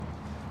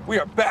We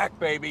are back,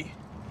 baby.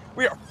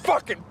 We are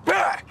fucking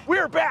back.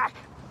 We're back.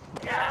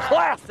 Yeah.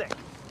 Classic.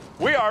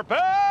 We are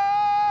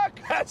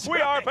back. That's we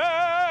right. are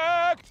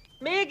back.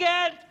 Me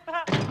again.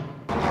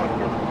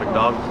 Big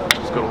dog,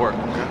 let's go to work.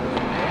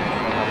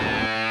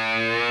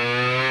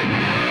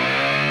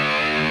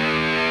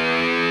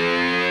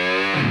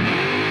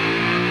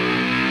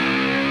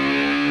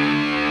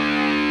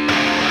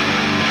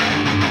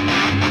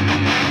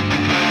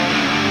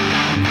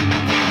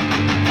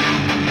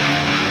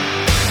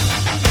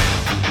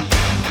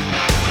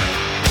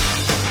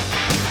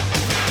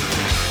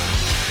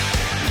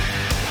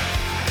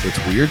 It's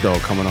weird, though,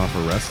 coming off a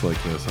rest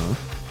like this, huh?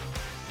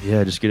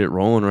 Yeah, just get it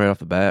rolling right off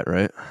the bat,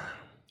 right?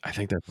 I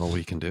think that's all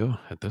we can do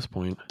at this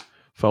point.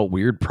 Felt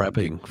weird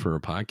prepping for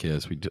a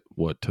podcast. We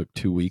took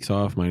 2 weeks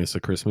off minus the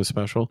Christmas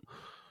special?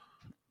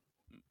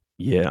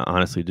 Yeah,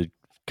 honestly, did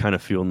kind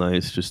of feel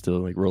nice just to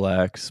like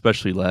relax,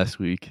 especially last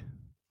week.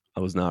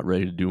 I was not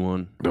ready to do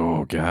one.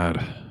 Oh,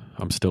 God.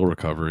 I'm still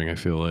recovering, I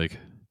feel like.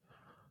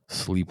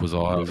 Sleep was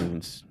off.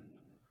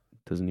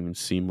 Doesn't even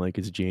seem like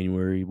it's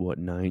January,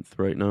 9th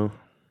right now?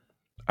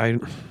 I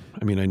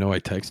mean, I know I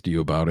texted you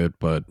about it,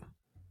 but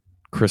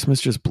Christmas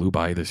just blew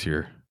by this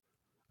year.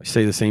 I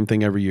say the same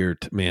thing every year,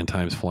 man,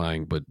 time's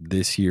flying, but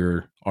this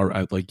year,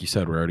 like you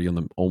said, we're already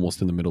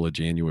almost in the middle of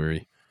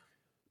January.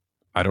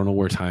 I don't know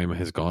where time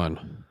has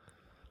gone.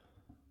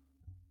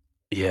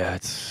 Yeah,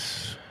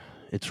 it's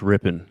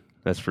ripping,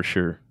 that's for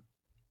sure.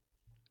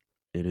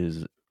 It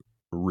is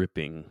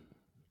ripping,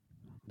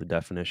 the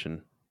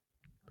definition.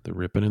 The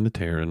ripping and the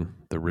tearing.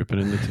 The ripping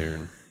and the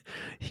tearing.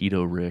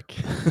 Hedo Rick.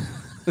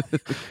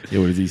 Yeah,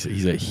 what is he?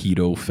 He's at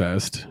Hedo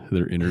Fest.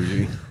 Their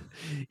interview.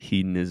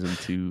 Hedonism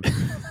too.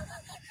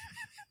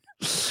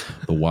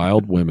 The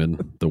wild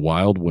women, the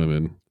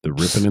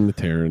ripping and the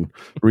tearing.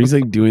 Where he's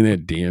like doing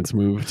that dance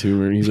move too,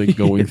 where he's like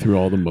going through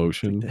all the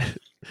motion. The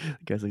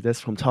guy's like,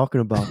 that's what I'm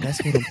talking about.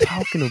 That's what I'm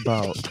talking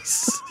about.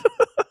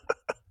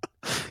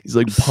 He's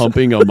like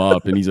pumping them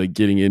up, and he's like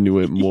getting into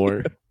it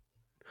more.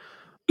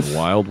 The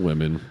wild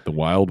women.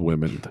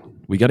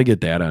 We got to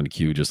get that on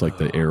cue, just like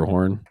the air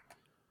horn.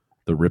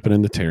 The ripping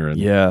and the tearing.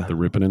 Yeah. The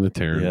ripping and the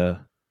tearing. Yeah.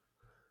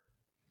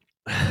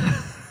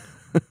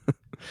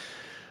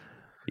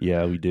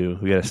 Yeah, we do.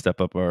 We got to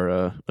step up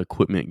our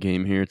equipment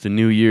game here. It's a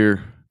new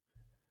year.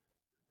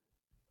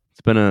 It's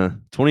been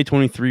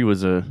 2023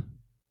 was a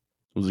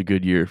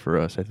good year for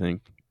us, I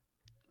think.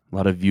 A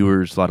lot of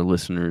viewers, a lot of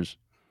listeners.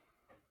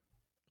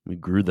 We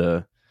grew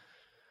the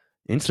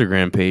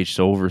Instagram page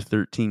to over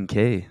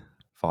 13K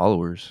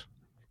followers.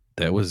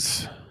 That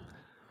was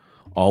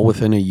all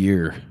within a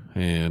year,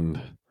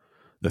 and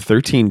the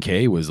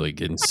 13K was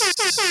like in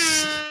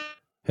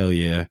hell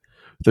yeah.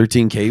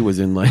 13K was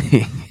in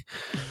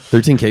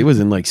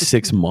like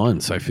 6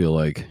 months, I feel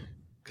like,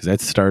 because that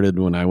started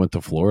when I went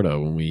to Florida,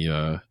 when we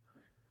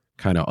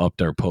kind of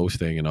upped our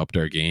posting and upped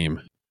our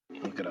game.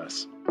 Look at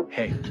us.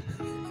 Hey,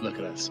 look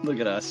at us. Look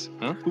at us.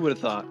 Huh? Who would have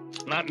thought?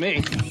 Not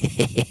me.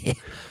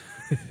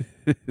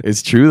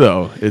 It's true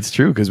though. It's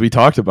true, because we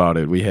talked about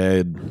it. We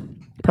had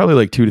probably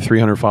like 200 to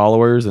 300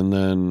 followers, and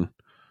then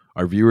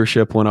our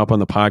viewership went up on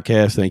the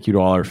podcast. Thank you to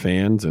all our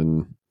fans,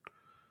 and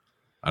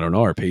I don't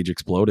know, our page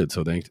exploded.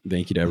 So thank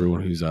you to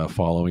everyone who's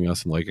following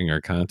us and liking our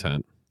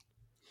content.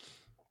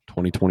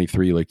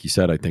 2023, like you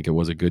said, I think it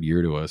was a good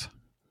year to us.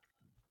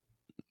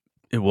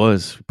 It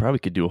was. We probably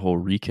could do a whole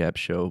recap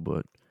show,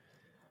 but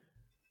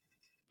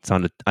I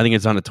think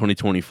it's on to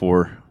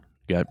 2024.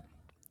 We got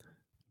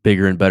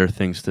bigger and better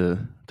things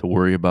to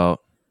worry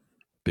about.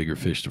 Bigger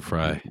fish to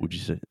fry. Would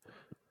you say?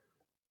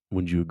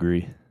 Would you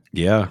agree?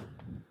 Yeah.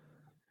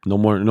 No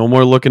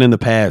more looking in the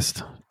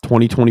past.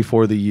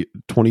 2024 is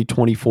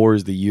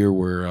the year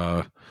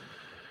where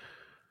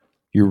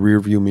your rear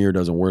view mirror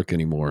doesn't work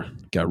anymore.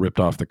 Got ripped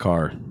off the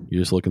car.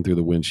 You're just looking through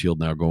the windshield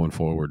now going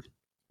forward.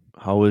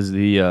 How was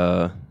the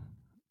I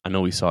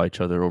know we saw each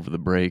other over the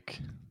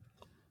break.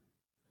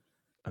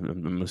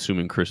 I'm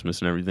assuming Christmas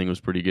and everything was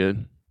pretty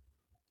good.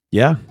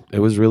 Yeah, it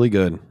was really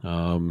good.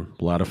 A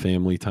lot of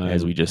family time.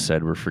 As we just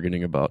said, we're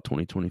forgetting about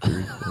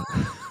 2023.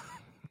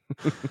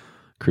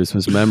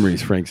 Christmas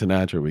memories, Frank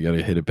Sinatra. We got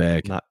to hit it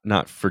back.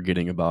 Not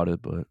forgetting about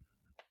it, but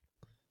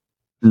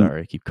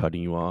sorry, I keep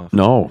cutting you off.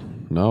 No,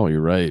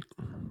 you're right.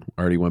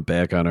 Already went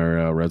back on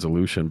our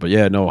resolution. But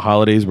yeah, no,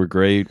 holidays were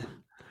great. A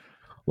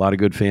lot of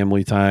good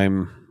family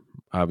time.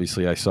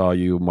 Obviously, I saw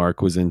you.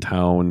 Mark was in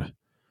town.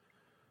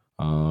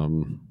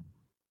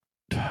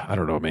 I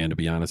don't know, man. To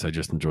be honest, I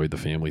just enjoyed the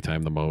family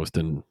time the most.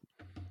 And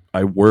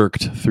I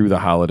worked through the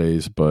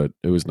holidays, but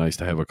it was nice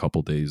to have a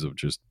couple days of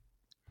just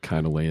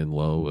kind of laying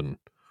low and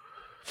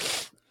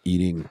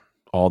eating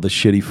all the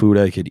shitty food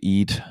I could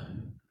eat.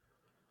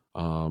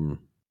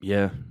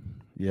 Yeah,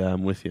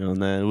 I'm with you on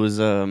that. It was,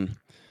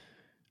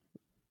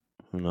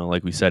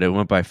 like we said, it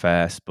went by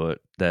fast, but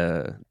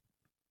the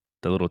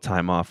little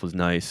time off was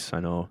nice. I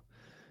know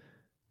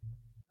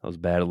I was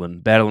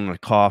battling a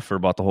cough for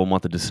about the whole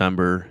month of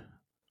December.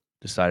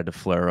 Decided to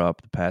flare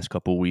up the past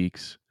couple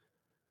weeks,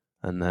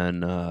 and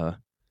then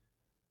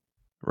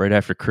right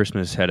after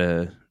Christmas had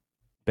a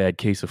bad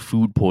case of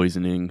food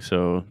poisoning,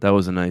 so that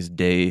was a nice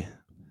day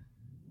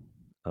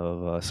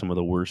of some of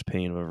the worst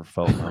pain I've ever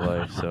felt in my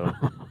life. So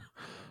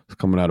It's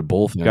coming out of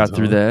both ends. got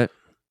through that.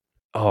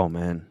 Oh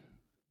man,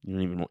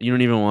 you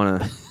don't even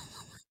want to.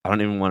 I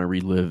don't even want to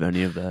relive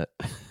any of that.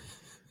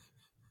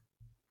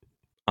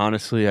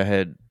 Honestly, when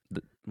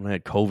I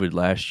had COVID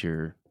last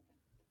year,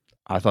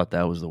 I thought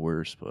that was the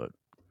worst, but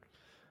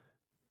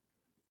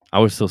I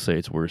would still say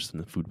it's worse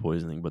than the food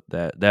poisoning. But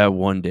that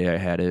one day I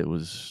had it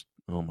was,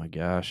 oh my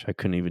gosh, I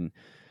couldn't even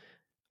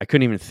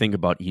think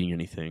about eating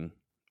anything.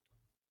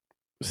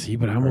 See,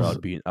 but I Or almost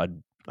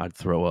I'd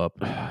throw up.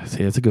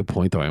 see that's a good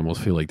point though. I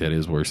almost feel like that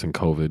is worse than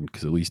COVID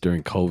because at least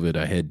during COVID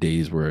I had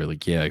days where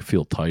like I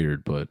feel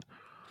tired, but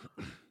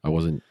I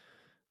wasn't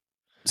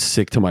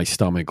sick to my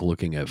stomach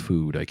looking at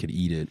food. I could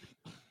eat it.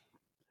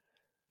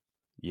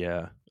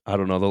 Yeah, I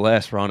don't know. The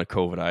last round of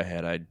COVID I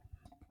had,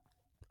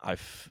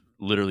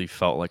 literally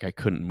felt like I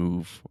couldn't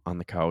move on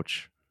the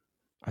couch.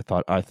 I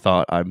thought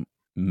I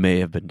may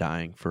have been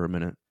dying for a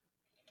minute.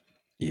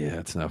 Yeah,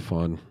 it's not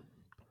fun.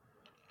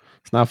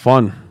 It's not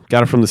fun.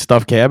 Got it from the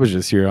stuffed cabbage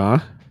this year, huh?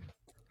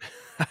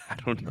 I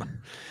don't know.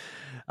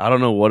 I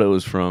don't know what it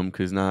was from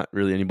because not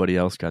really anybody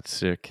else got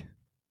sick.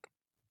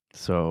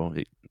 So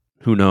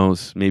who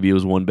knows? Maybe it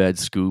was one bad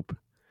scoop,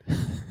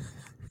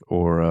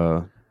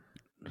 or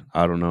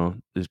I don't know.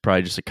 It's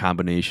probably just a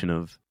combination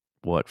of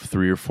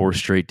 3 or 4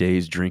 straight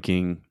days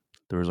drinking.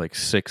 There was like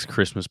 6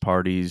 Christmas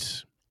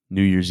parties,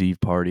 New Year's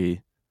Eve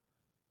party.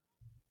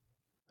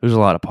 There's a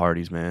lot of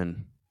parties,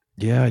 man.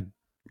 Yeah,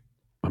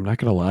 I'm not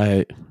gonna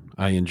lie.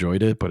 I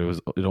enjoyed it, but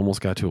it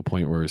almost got to a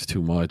point where it was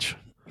too much.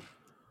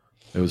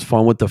 It was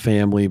fun with the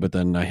family, but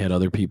then I had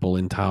other people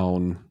in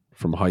town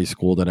from high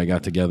school that I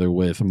got together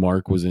with.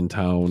 Mark was in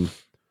town.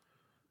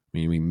 I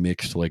mean, we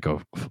mixed like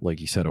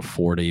you said, a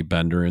 4-day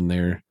bender in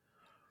there.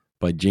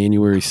 By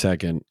January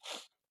 2nd,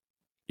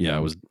 I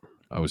was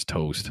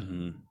toast.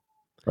 Mm-hmm.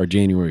 Or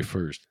January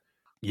 1st.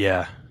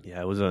 Yeah,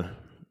 it was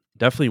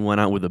definitely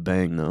went out with a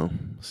bang though.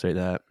 I'll say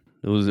that.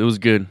 It was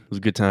good. It was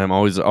a good time.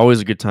 Always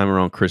a good time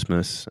around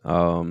Christmas.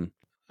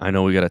 I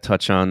know we got to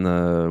touch on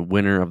the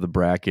winner of the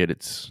bracket.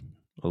 It's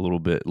a little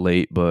bit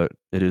late, but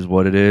it is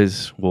what it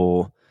is.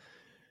 We'll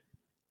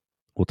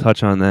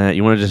touch on that.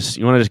 You want to just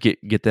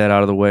get that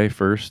out of the way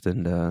first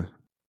and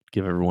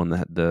give everyone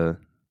the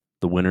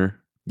winner.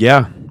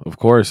 Yeah, of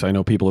course. I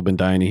know people have been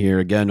dying to hear.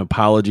 Again,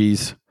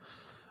 apologies.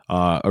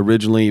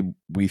 Originally,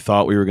 we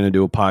thought we were going to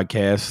do a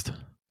podcast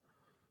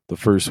the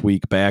first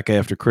week back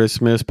after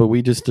Christmas, but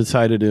we just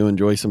decided to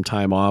enjoy some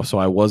time off. So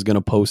I was going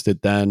to post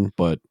it then,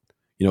 but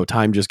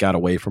time just got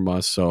away from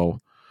us. So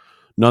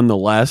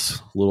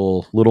nonetheless,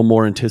 little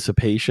more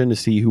anticipation to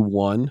see who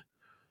won.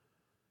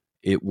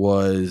 It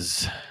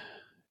was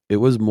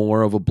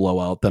more of a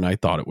blowout than I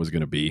thought it was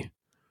going to be.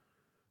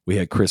 We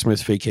had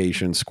Christmas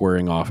Vacation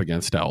squaring off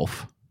against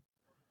Elf.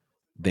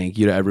 Thank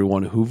you to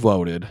everyone who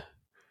voted.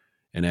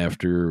 And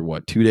after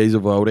 2 days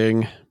of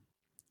voting,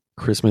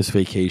 Christmas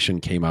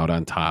Vacation came out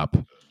on top.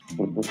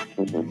 Merry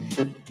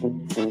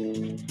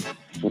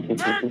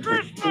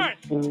Christmas!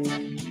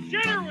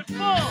 Shitter was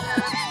full!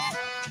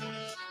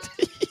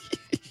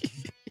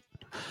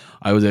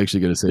 I was actually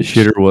going to say The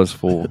shitter was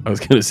full. I was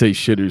going to say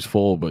shitter's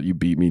full, but you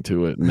beat me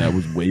to it, and that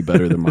was way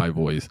better than my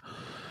voice.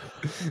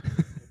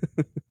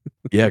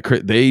 Yeah,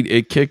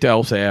 it kicked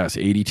Elf's ass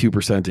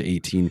 82% to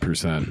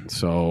 18%.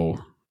 So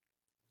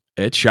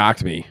it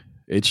shocked me.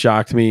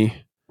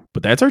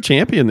 But that's our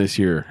champion this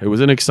year. It was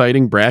an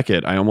exciting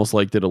bracket. I almost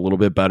liked it a little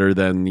bit better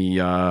than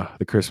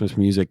the Christmas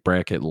music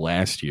bracket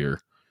last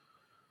year.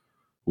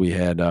 We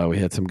had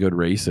some good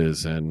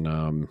races,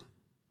 and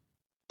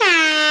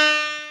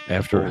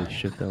after Holy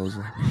shit, that was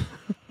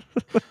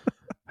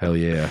hell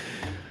yeah.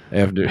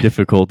 After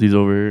difficulties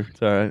over here.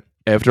 It's all right.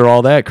 After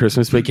all that,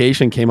 Christmas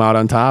Vacation came out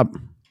on top.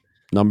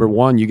 Number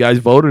 1. You guys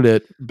voted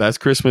it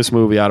best Christmas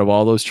movie out of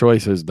all those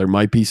choices. There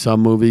might be some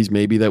movies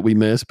maybe that we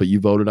missed, but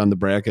you voted on the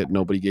bracket.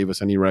 Nobody gave us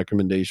any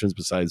recommendations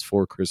besides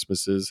 4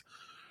 Christmases,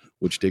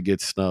 which did get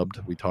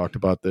snubbed. We talked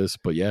about this,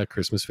 but yeah,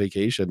 Christmas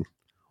Vacation.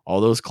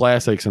 All those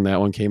classics, and that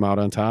one came out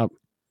on top.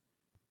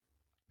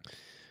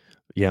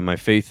 Yeah, my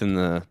faith in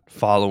the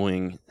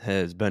following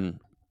has been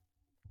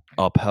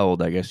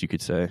upheld, I guess you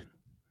could say.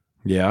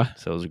 Yeah.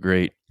 So it was a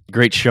great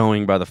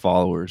showing by the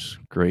followers.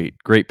 Great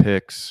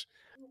picks.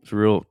 It's a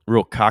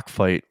real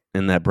cockfight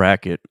in that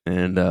bracket,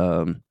 and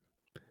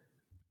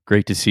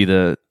great to see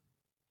the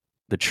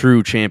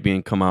true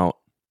champion come out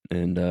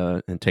and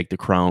take the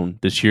crown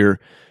this year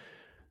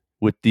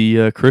with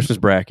the Christmas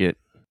bracket.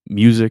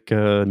 Music,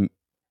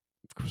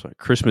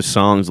 Christmas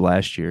songs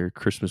last year,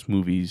 Christmas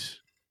movies.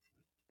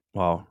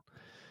 Wow,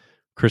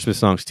 Christmas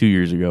songs 2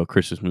 years ago,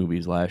 Christmas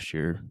movies last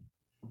year.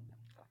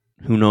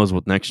 Who knows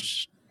what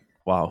next?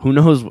 Wow, who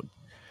knows what?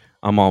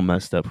 I'm all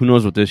messed up. Who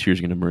knows what this year's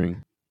going to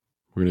bring?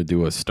 We're going to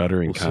do a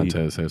stuttering We'll see.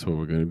 contest. That's what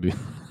we're going to do.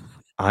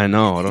 I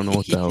know. I don't know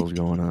what the hell is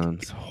going on.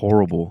 It's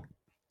horrible.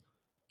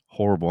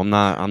 I'm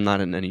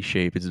not in any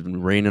shape. It's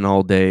been raining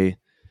all day.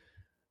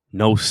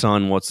 No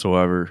sun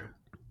whatsoever.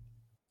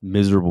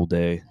 Miserable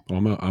day.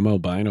 I'm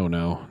albino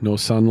now. No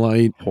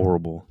sunlight.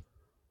 Horrible.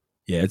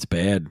 Yeah, it's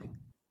bad.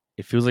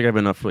 It feels like I've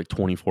been up for like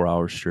 24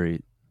 hours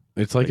straight.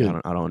 It's like I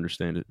a don't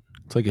understand it.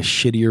 it's like a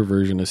shittier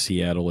version of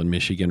Seattle and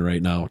Michigan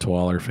right now to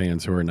all our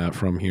fans who are not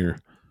from here.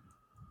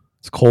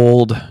 It's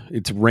cold,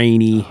 it's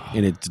rainy,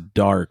 and it's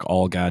dark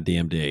all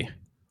goddamn day.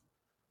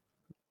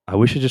 I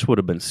wish it just would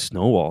have been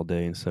snow all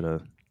day instead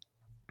of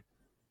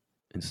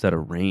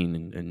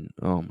rain and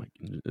oh my,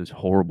 it's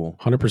horrible.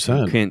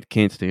 100%.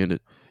 Can't stand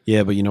it.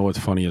 Yeah, but you know what's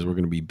funny is we're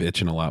going to be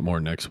bitching a lot more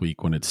next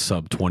week when it's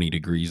sub 20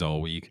 degrees all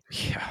week.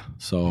 Yeah,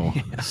 So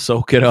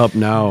soak it up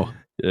now.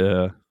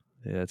 yeah.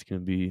 It's gonna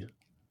be.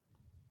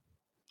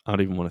 I don't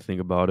even want to think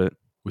about it.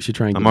 We should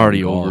try and I'm get on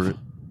already golf. over it.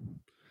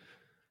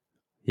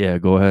 Yeah,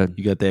 go ahead.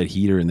 You got that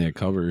heater in that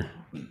cover.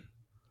 I'm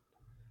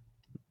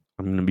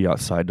gonna be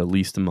outside the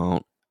least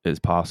amount as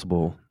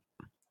possible.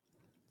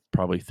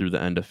 Probably through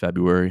the end of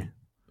February.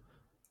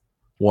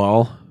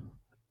 Well,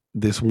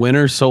 this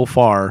winter so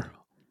far,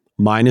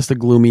 minus the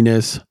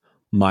gloominess,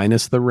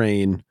 minus the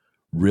rain,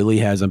 really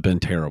hasn't been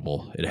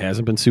terrible. It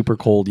hasn't been super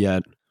cold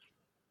yet.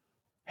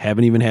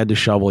 Haven't even had to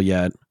shovel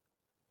yet.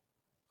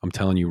 I'm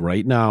telling you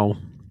right now,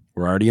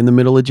 we're already in the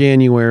middle of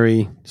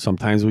January.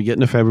 Sometimes we get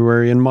into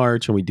February and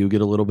March and we do get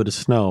a little bit of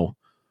snow.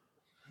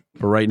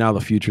 But right now the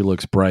future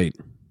looks bright.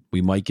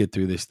 We might get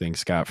through this thing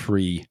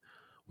scot-free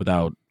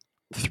without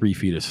 3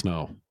 feet of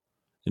snow.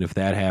 And if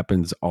that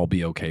happens, I'll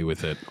be okay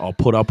with it. I'll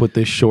put up with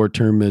this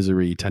short-term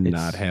misery to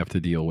not have to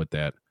deal with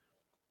that.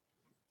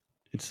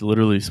 It's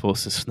literally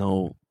supposed to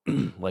snow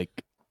like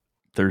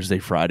Thursday,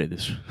 Friday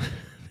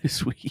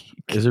this week.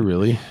 Is it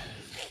really?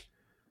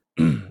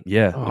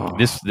 Yeah. Oh.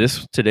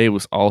 This today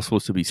was all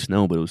supposed to be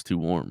snow, but it was too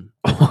warm.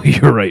 Oh,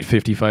 you're right.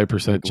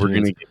 55% We're gonna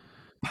chance. get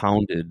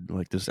pounded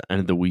like this end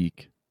of the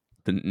week.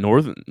 The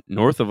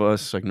north of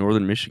us, like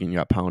northern Michigan,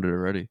 got pounded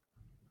already.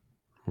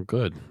 Well,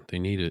 good. They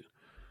need it.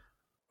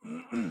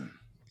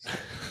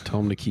 Tell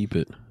them to keep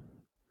it.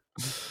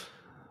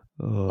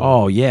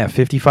 Oh, yeah.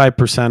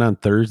 55% on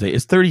Thursday.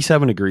 It's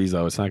 37 degrees,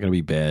 though. It's not going to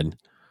be bad.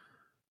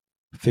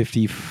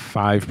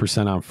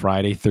 55% on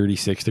Friday,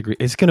 36 degrees.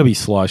 It's going to be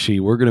slushy.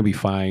 We're going to be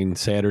fine.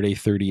 Saturday,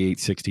 38,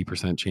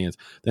 60% chance.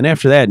 Then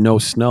after that, no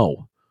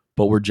snow.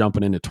 But we're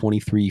jumping into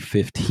 23,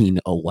 15,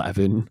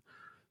 11,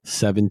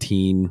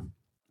 17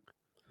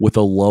 with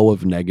a low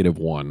of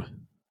 -1.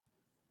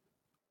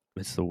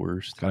 It's the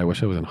worst. God, I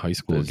wish I was in high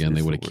school It's- again. They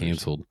it's would have the worst.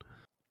 canceled.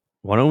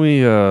 Why don't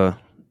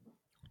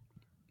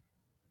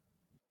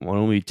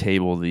we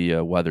table the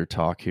weather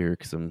talk here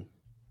because I'm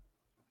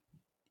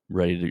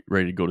ready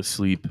to go to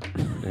sleep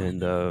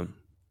and I'm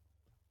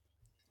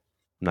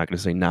not going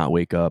to say not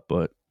wake up,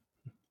 but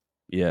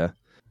yeah.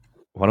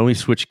 Why don't we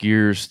switch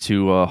gears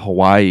to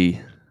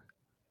Hawaii?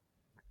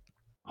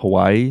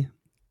 Hawaii?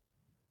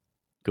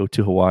 Go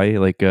to Hawaii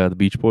like the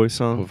Beach Boys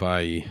song?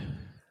 Hawaii.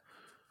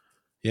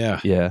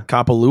 Yeah. Yeah.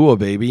 Kapalua,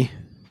 baby.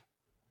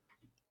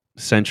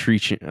 Century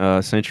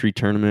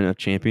Tournament of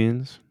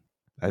Champions.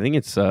 I think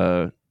it's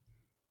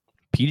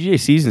PGA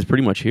season is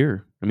pretty much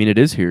here. I mean, it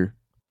is here.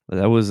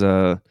 That was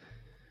I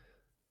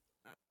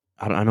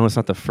know it's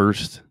not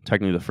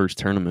technically the first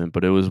tournament,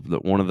 but it was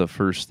one of the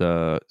first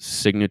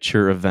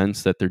signature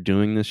events that they're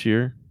doing this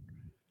year.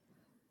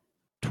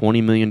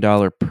 $20 million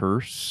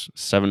purse,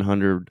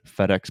 700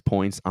 FedEx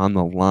points on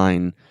the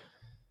line,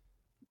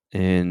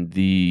 and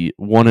the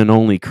one and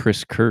only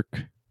Chris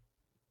Kirk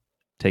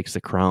takes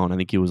the crown. I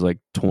think he was like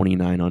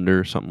 29 under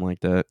or something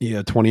like that.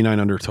 Yeah, 29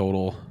 under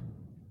total.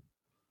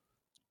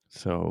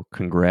 So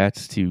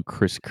congrats to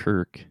Chris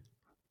Kirk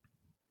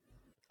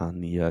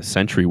on the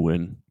Century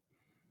win.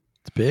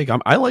 It's big.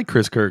 I like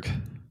Chris Kirk.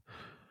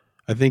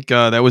 I think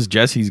that was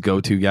Jesse's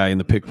go-to guy in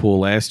the pick pool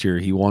last year.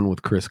 He won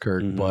with Chris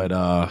Kirk, Mhm. but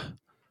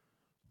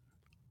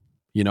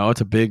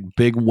it's a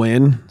big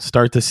win.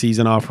 Start the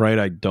season off right.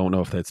 I don't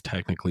know if that's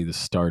technically the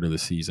start of the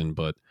season,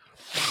 but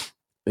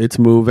it's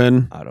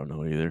moving. I don't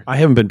know either. I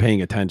haven't been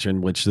paying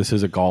attention, which this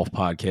is a golf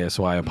podcast,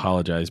 so I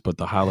apologize. But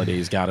the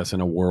holidays got us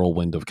in a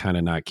whirlwind of kind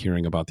of not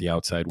caring about the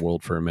outside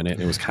world for a minute.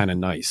 And it was kind of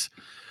nice.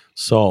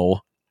 So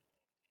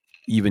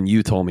even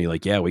you told me,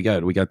 like, yeah, we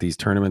got these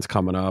tournaments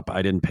coming up.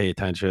 I didn't pay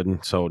attention.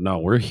 So no,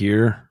 we're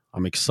here.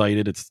 I'm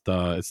excited. It's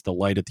the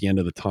light at the end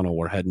of the tunnel.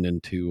 We're heading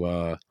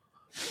into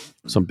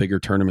some bigger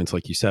tournaments,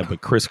 like you said.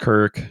 But Chris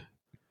Kirk,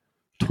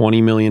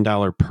 $20 million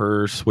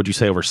purse. Would you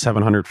say over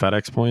 700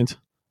 FedEx points?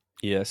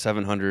 Yeah,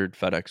 700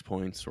 FedEx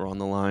points were on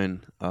the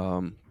line.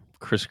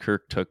 Chris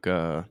Kirk took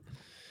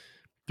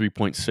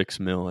 3.6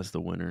 mil as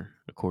the winner,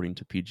 according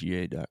to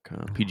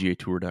PGA.com,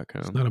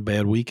 PGAtour.com. It's not a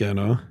bad weekend,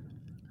 huh?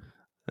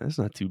 That's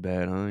not too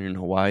bad, huh? You're in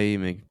Hawaii,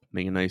 make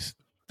a nice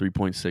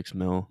 3.6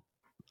 mil.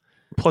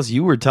 Plus,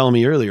 you were telling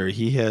me earlier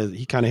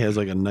he kind of has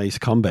like a nice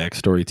comeback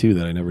story too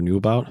that I never knew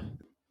about.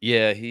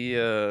 Yeah, he.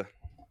 Sorry,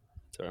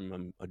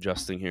 I'm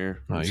adjusting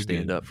here. No, I'll you're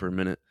stand good. up for a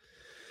minute.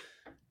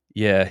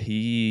 Yeah,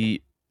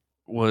 he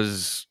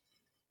was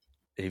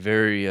a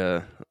very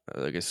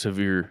like a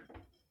severe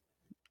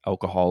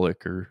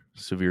alcoholic or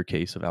severe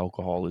case of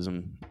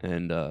alcoholism,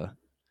 and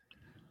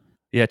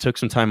yeah, took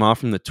some time off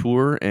from the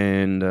tour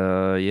and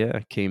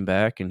came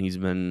back and he's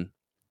been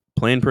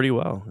playing pretty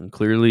well. And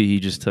clearly he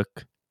just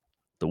took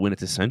the win at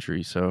the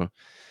Century. So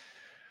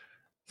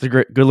it's a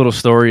good little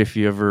story if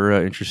you ever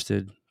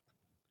interested.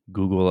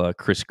 Google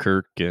Chris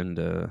Kirk and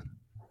I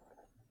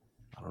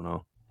don't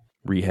know,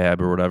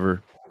 rehab or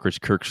whatever, Chris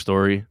Kirk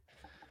story.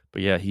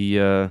 But yeah, he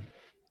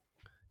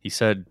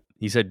said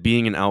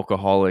being an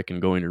alcoholic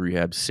and going to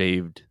rehab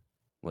saved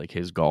like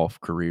his golf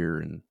career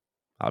and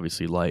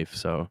obviously life.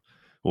 So,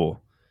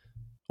 well,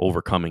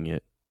 overcoming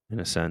it in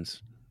a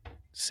sense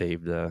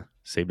saved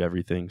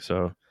everything.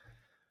 So,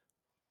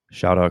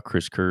 shout out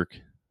Chris Kirk.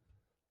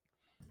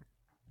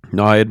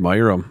 No, I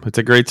admire him. It's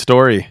a great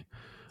story.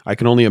 I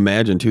can only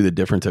imagine too the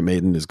difference it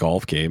made in his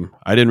golf game.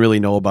 I didn't really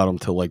know about him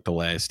till like the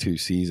last 2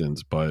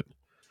 seasons, but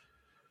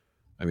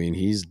I mean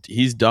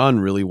he's done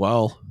really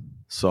well.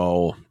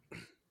 So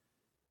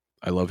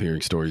I love hearing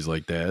stories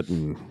like that.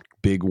 And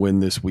big win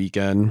this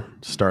weekend.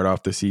 Start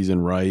off the season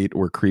right.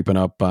 We're creeping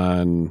up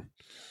on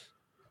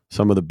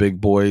some of the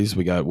big boys.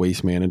 We got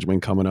Waste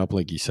Management coming up,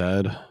 like you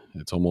said.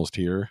 It's almost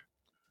here.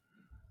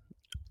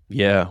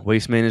 Yeah,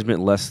 Waste Management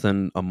less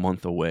than a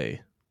month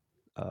away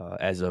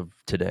as of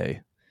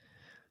today.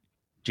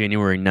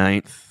 January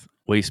 9th,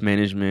 Waste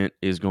Management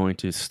is going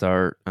to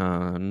start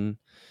on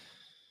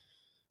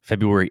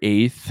February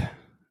 8th.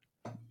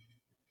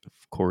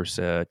 Of course,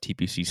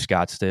 TPC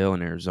Scottsdale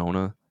in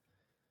Arizona.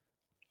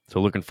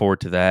 So looking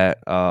forward to that.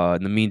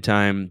 In the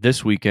meantime,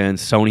 this weekend,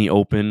 Sony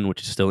Open,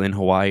 which is still in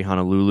Hawaii,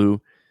 Honolulu.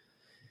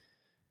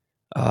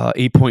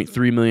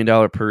 $8.3 million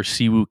per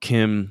Siwoo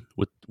Kim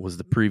was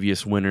the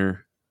previous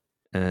winner,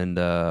 and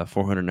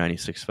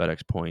 496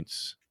 FedEx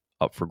points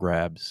up for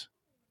grabs.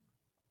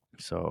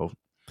 So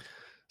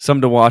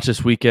something to watch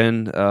this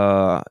weekend,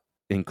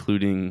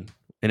 including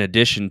in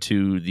addition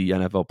to the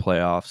NFL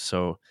playoffs.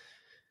 So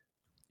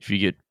if you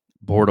get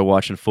bored of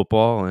watching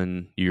football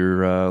and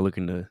you're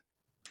looking to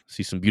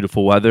see some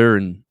beautiful weather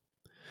and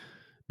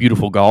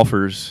beautiful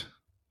golfers,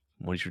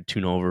 why don't you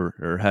tune over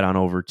or head on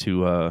over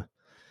to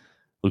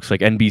looks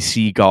like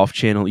NBC Golf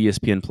Channel,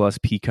 ESPN Plus,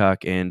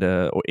 Peacock, and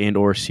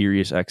or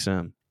Sirius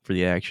XM for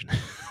the action.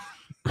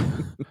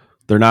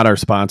 They're not our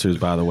sponsors,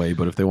 by the way,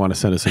 but if they want to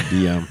send us a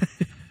DM.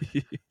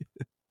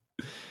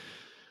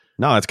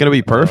 No, it's going to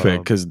be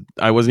perfect because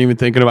I wasn't even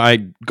thinking about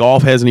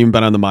golf hasn't even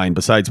been on the mind.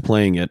 Besides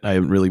playing it, I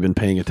haven't really been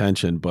paying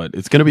attention, but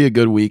it's going to be a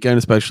good weekend,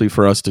 especially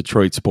for us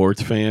Detroit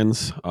sports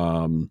fans.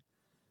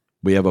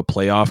 We have a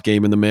playoff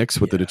game in the mix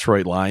with the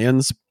Detroit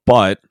Lions,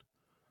 but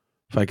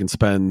if I can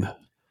spend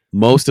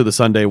most of the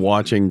Sunday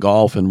watching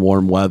golf in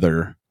warm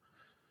weather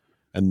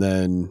and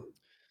then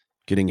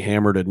getting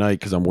hammered at night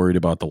because I'm worried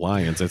about the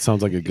Lions, that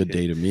sounds like a good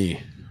day to me.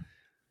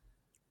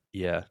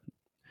 Yeah.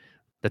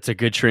 That's a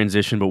good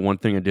transition, but one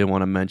thing I did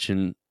want to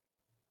mention,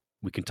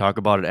 we can talk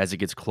about it as it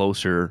gets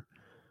closer.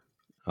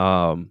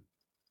 The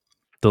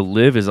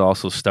Live is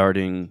also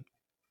starting,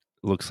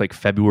 looks like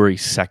February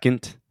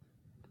 2nd.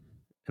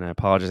 And I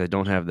apologize, I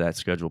don't have that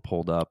schedule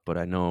pulled up, but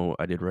I know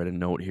I did write a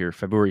note here.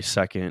 February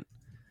 2nd.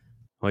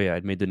 Oh, yeah,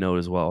 I made the note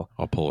as well.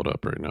 I'll pull it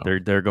up right now.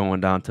 They're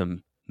going down to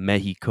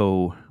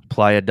Mexico,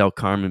 Playa del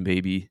Carmen,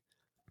 baby.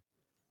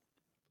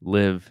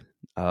 Live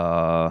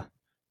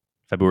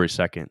February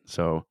 2nd.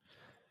 So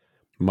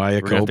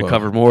we're going to have to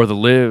cover more of the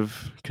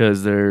Live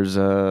because there's,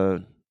 I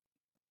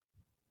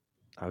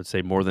would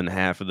say, more than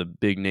half of the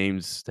big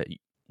names that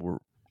were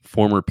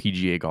former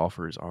PGA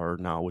golfers are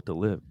now with the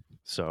Live.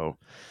 So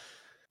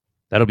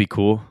that'll be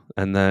cool.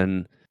 And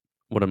then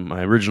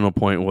my original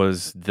point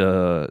was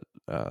the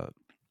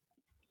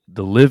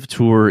Live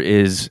Tour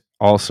is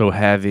also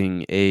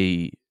having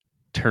a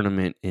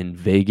tournament in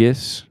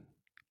Vegas,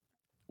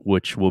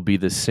 which will be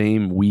the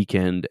same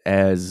weekend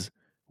as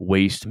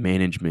Waste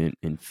Management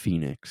in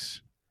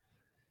Phoenix.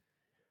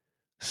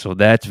 So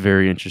that's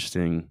very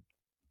interesting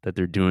that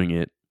they're doing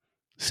it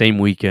same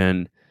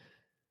weekend,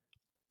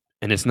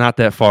 and it's not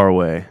that far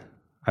away.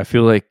 I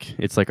feel like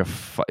it's like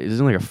isn't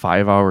it like a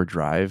 5-hour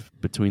drive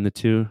between the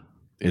two?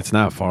 It's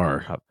not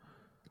far. Let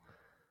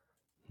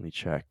me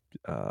check.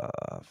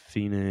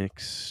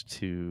 Phoenix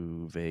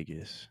to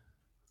Vegas.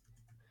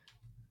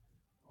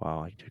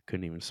 Wow, I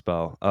couldn't even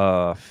spell.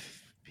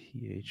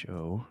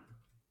 PHO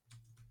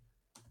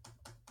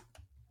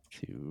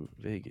to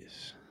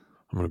Vegas.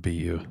 I'm gonna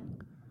beat you.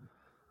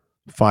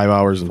 5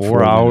 hours and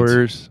 4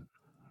 hours.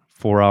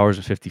 4 hours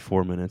and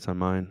 54 minutes on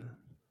mine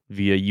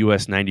via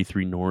US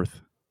 93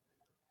 North.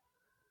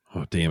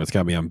 Oh damn! It's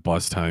got me on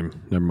bus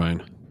time. Never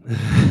mind.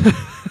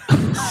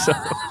 So,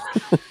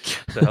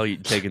 the hell you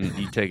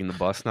taking the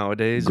bus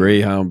nowadays?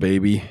 Greyhound,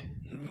 baby.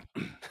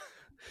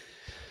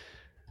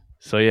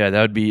 So yeah,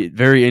 that would be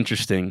very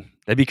interesting.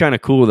 That'd be kind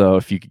of cool though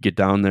if you could get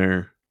down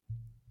there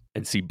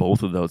and see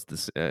both of those,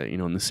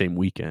 in the same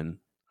weekend.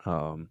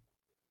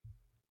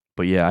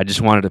 But yeah, I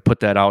just wanted to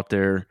put that out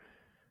there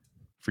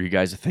for you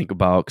guys to think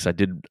about because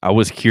I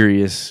was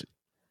curious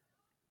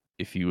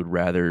if you would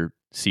rather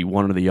see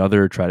one or the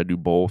other, try to do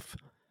both.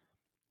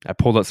 I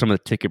pulled out some of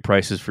the ticket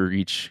prices for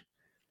each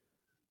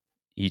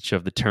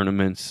of the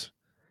tournaments,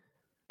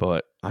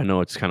 but I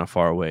know it's kind of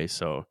far away,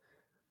 so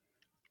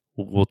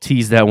we'll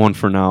tease that one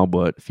for now,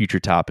 but future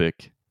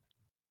topic: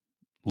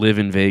 live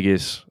in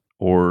Vegas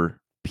or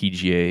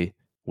PGA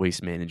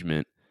Waste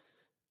Management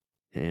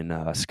in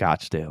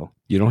Scottsdale.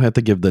 You don't have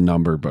to give the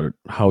number, but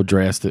how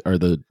drastic are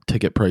the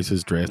ticket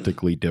prices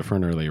drastically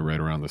different, or are they right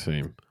around the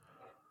same?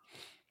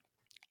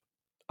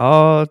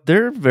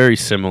 They're very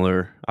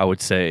similar, I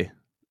would say.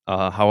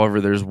 However,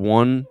 there's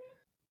one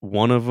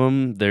of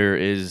them. There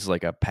is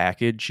like a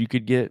package you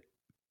could get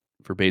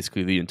for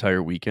basically the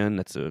entire weekend.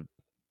 That's a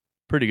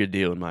pretty good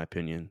deal in my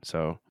opinion.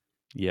 So,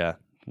 yeah,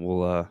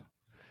 we'll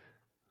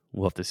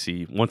have to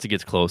see once it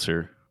gets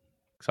closer.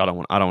 Cause I don't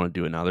want to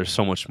do it now. There's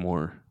so much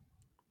more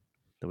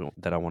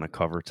that I want to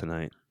cover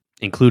tonight,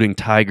 including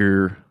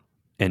Tiger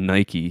and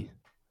Nike,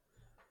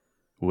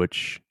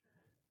 which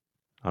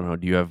I don't know.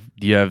 Do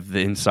you have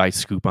the inside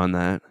scoop on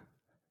that?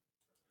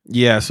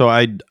 Yeah, so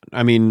I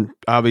mean,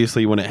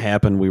 obviously when it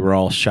happened, we were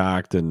all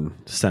shocked and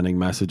sending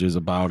messages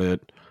about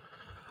it.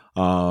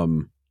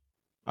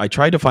 I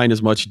tried to find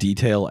as much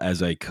detail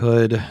as I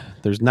could.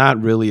 There's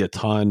not really a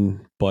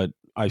ton, but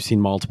I've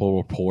seen multiple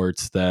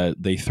reports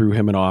that they threw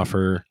him an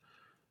offer,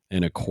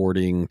 and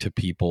according to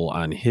people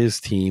on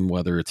his team,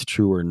 whether it's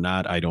true or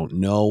not, I don't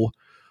know,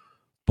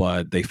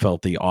 but they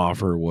felt the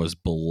offer was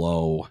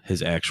below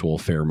his actual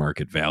fair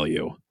market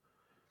value.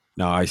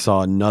 Now, I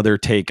saw another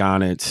take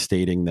on it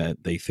stating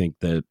that they think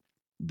that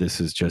this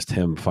is just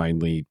him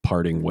finally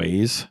parting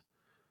ways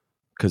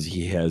because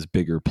he has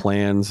bigger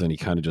plans and he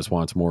kind of just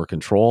wants more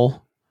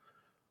control.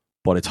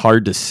 But it's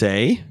hard to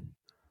say.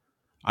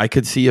 I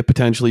could see it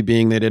potentially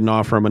being they didn't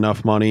offer him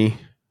enough money.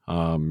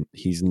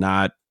 He's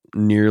not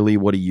nearly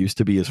what he used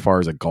to be as far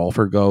as a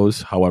golfer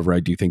goes. However, I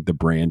do think the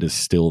brand is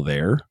still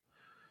there.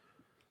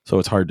 So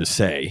it's hard to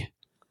say.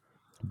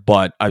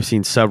 But I've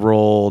seen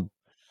several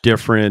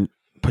different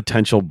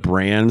potential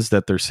brands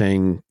that they're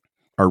saying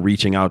are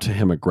reaching out to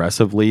him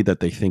aggressively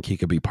that they think he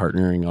could be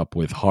partnering up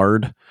with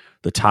hard.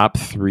 The top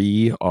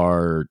 3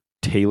 are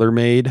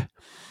TaylorMade,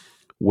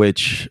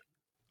 which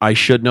I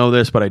should know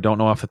this, but I don't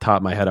know off the top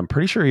of my head. I'm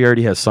pretty sure he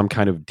already has some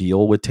kind of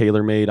deal with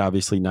TaylorMade,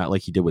 obviously not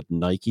like he did with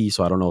Nike.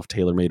 So I don't know if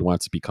TaylorMade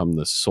wants to become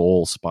the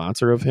sole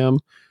sponsor of him,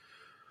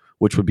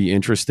 which would be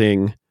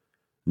interesting.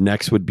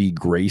 Next would be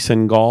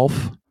Grayson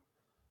Golf.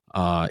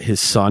 His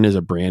son is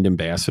a brand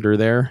ambassador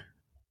there.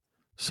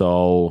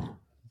 So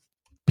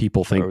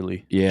people think,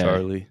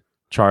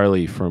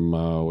 Charlie from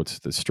what's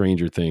the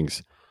Stranger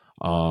Things.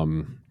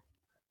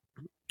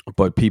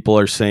 But people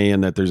are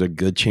saying that there's a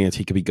good chance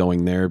he could be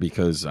going there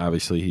because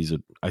obviously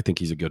I think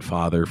he's a good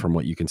father from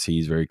what you can see.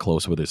 He's very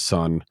close with his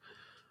son.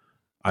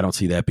 I don't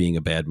see that being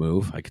a bad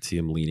move. I could see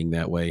him leaning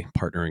that way,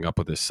 partnering up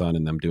with his son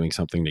and them doing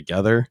something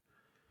together.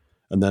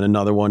 And then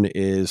another one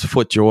is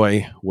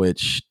FootJoy,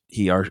 which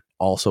he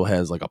also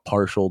has like a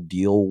partial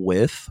deal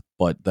with,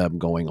 but them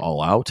going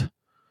all out.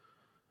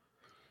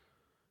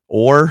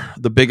 Or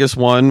the biggest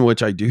one,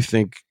 which I do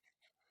think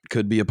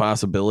could be a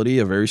possibility,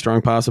 a very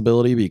strong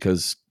possibility,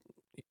 because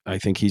I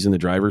think he's in the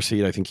driver's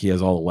seat. I think he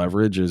has all the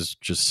leverage, is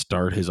just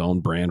start his own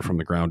brand from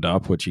the ground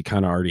up, which he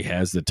kind of already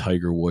has the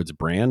Tiger Woods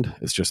brand.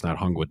 It's just not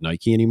hung with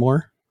Nike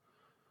anymore.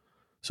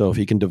 So if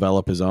he can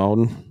develop his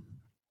own,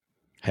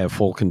 have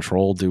full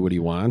control, do what he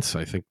wants,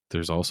 I think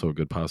there's also a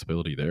good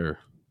possibility there.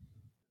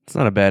 It's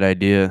not a bad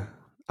idea.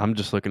 I'm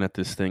just looking at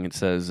this thing. It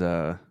says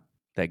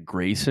that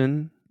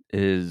Grayson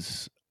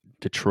is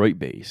Detroit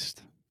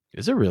based.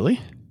 Is it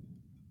really?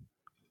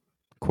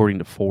 According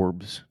to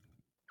Forbes.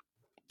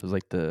 It was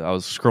like I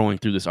was scrolling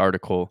through this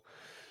article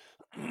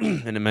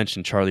and it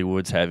mentioned Charlie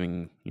Woods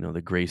having,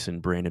 the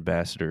Grayson brand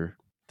ambassador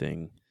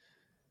thing.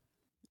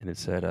 And it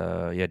said,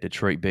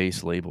 Detroit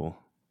based label.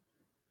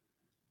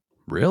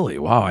 Really?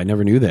 Wow, I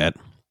never knew that.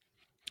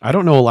 I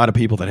don't know a lot of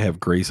people that have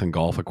Grayson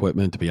golf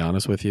equipment, to be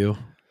honest with you.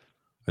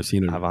 I've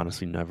seen it. I've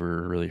honestly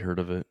never really heard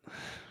of it.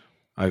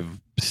 I've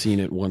seen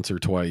it once or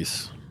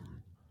twice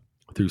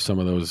through some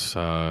of those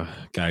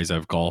guys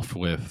I've golfed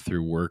with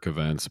through work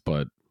events,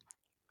 but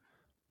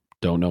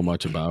don't know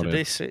much about it.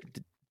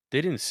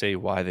 They didn't say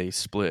why they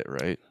split,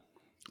 right?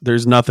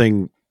 There's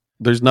nothing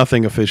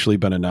officially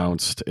been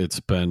announced. It's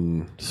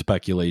been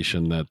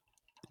speculation that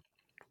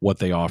what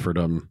they offered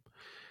him,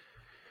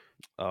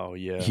 oh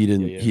yeah, he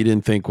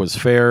didn't think was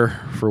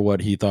fair for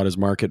what he thought his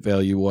market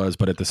value was.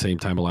 But at the same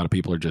time, a lot of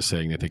people are just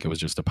saying they think it was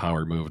just a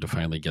power move to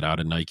finally get out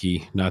of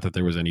Nike. Not that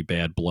there was any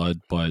bad blood,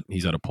 but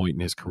he's at a point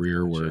in his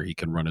career where he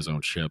can run his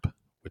own ship,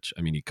 which,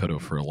 I mean, he could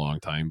have for a long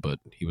time, but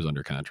he was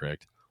under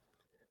contract.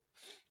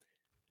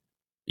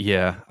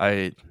 Yeah,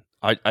 I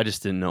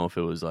just didn't know if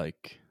it was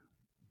like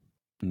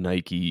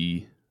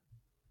Nike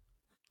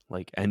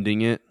like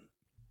ending it,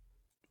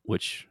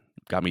 which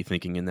got me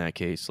thinking in that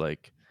case,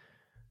 like,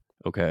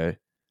 okay,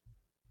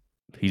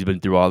 he's been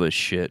through all this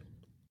shit,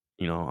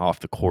 off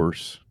the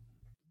course,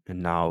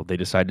 and now they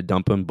decide to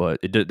dump him, but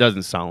it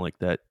doesn't sound like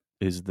that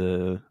is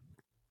the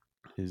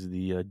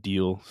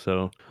deal.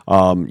 So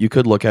you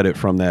could look at it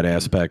from that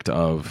aspect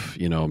of,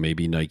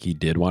 maybe Nike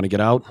did want to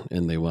get out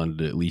and they wanted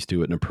to at least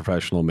do it in a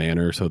professional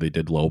manner. So they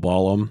did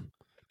lowball him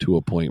to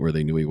a point where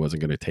they knew he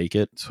wasn't going to take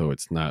it. So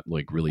it's not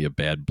like really a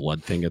bad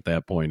blood thing at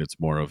that point. It's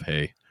more of,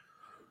 hey,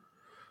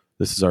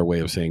 This is our way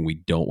of saying we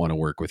don't want to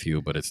work with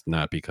you, but it's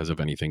not because of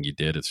anything you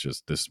did. It's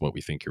just this is what we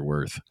think you're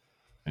worth.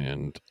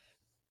 And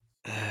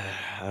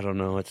I don't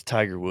know. It's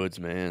Tiger Woods,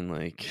 man.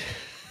 Like,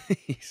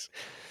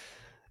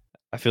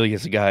 I feel like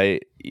it's a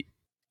guy.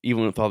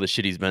 Even with all the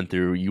shit he's been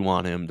through, you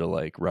want him to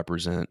like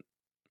represent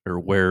or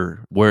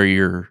wear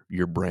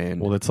your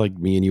brand. well, that's like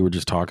me and you were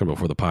just talking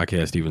before the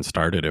podcast even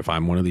started. If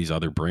I'm one of these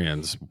other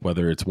brands,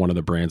 whether it's one of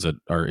the brands that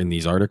are in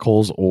these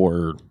articles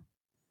or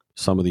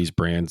some of these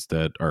brands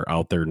that are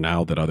out there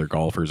now that other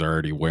golfers are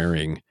already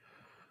wearing,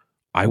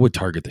 I would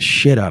target the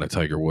shit out of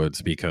Tiger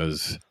Woods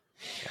because,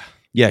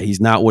 yeah, he's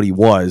not what he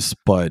was,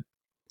 but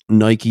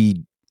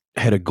Nike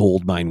had a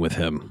gold mine with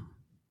him.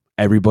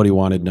 Everybody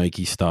wanted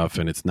Nike stuff,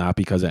 and it's not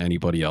because of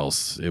anybody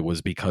else. It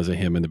was because of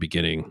him in the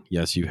beginning.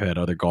 Yes, you had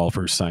other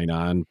golfers sign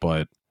on,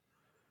 but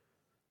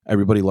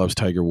everybody loves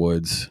Tiger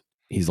Woods.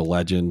 He's a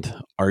legend,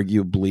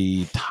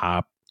 arguably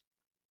top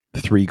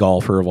 3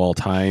 golfer of all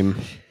time,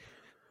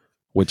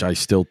 which I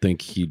still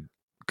think he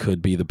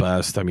could be the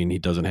best. I mean, he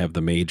doesn't have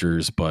the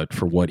majors, but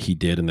for what he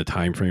did in the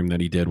time frame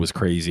that he did was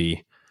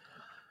crazy.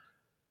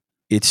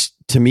 It's,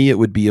 to me, it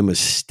would be a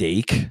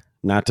mistake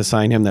not to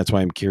sign him. That's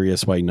why I'm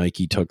curious why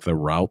Nike took the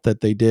route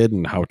that they did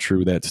and how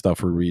true that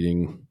stuff we're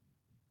reading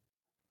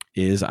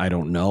is. I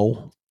don't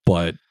know,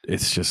 but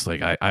it's just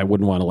like I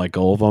wouldn't want to let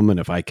go of him, and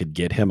if I could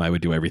get him, I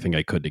would do everything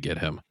I could to get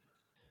him.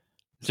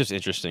 It's just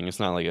interesting. It's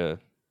not like I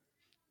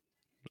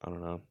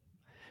don't know.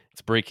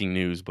 It's breaking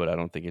news, but I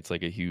don't think it's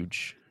like a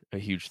huge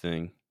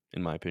thing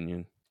in my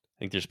opinion. I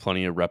think there's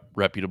plenty of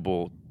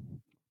reputable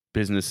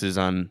businesses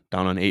down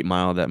on 8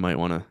 Mile that might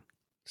want to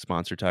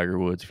sponsor Tiger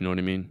Woods, if you know what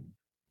I mean.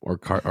 Or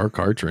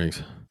card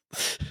drinks.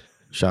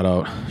 Shout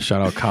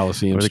out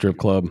Coliseum Strip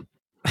Club.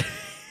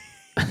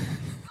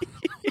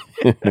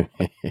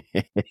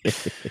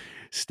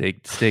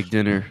 Steak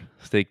dinner.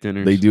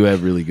 They do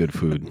have really good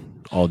food.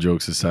 All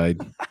jokes aside,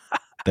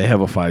 they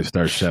have a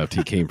 5-star chef.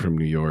 He came from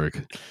New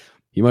York.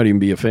 He might even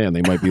be a fan.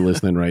 They might be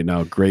listening right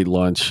now. Great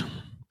lunch.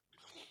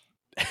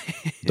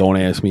 Don't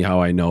ask me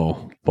how I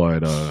know,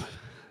 but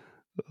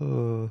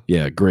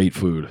yeah, great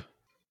food.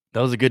 That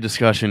was a good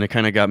discussion. It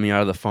kind of got me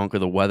out of the funk of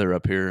the weather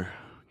up here.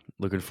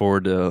 Looking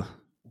forward to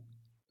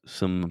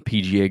some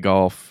PGA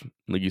golf.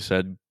 Like you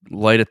said,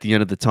 light at the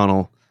end of the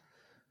tunnel.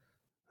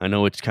 I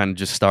know it's kind of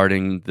just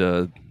starting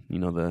the I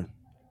don't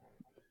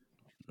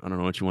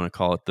know what you want to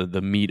call it.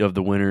 The meat of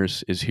the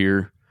winters is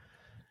here.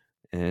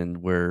 And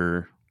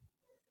we're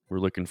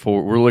looking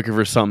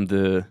for something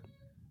to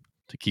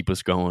keep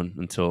us going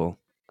until,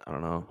 I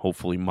don't know,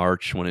 hopefully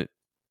March when it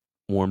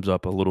warms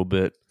up a little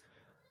bit.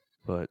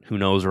 But who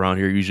knows, around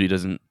here usually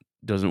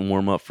doesn't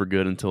warm up for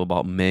good until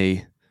about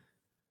May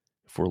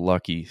if we're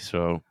lucky.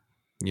 So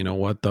you know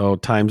what though?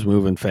 Time's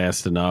moving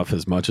fast enough.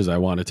 As much as I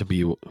want it to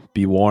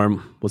be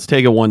warm, let's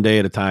take it one day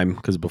at a time,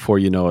 because before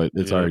you know it,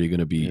 it's already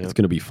gonna be it's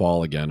gonna be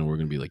fall again, and we're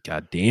gonna be like,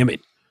 God damn it.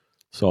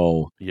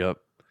 So yep.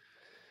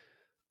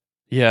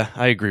 Yeah,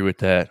 I agree with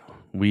that.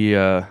 We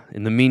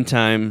in the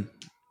meantime,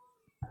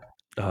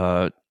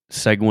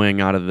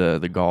 segueing out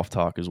of the golf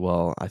talk as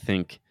well, I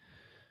think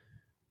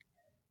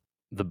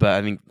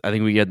I think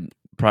we get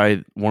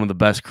probably one of the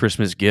best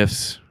Christmas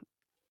gifts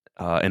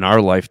in our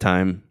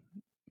lifetime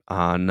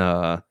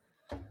on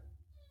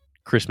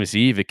Christmas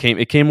Eve. It came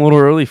a little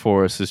early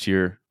for us this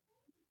year,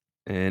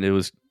 and it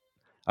was,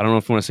 I don't know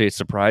if you want to say it's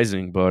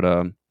surprising, but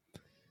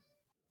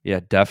yeah,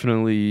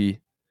 definitely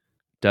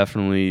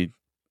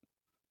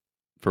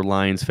for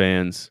Lions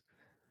fans,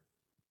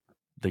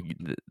 the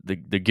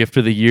gift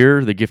of the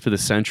year, the gift of the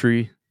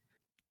century,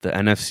 the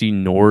NFC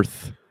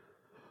North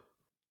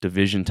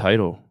division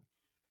title.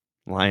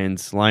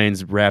 Lions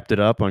wrapped it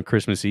up on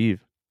Christmas Eve.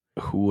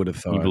 Who would have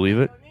thought? Can you believe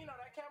it?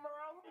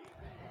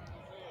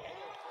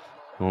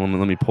 Well,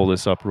 let me pull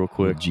this up real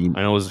quick. I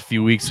know it was a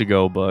few weeks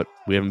ago, but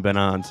we haven't been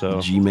on, so.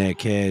 GMAT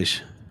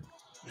Cash.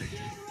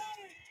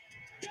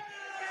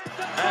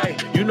 Hey,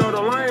 you know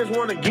the Lions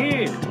won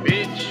again,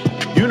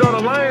 bitch. You know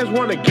the Lions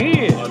won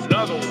again.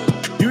 Another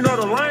one. You know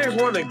the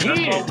Lions won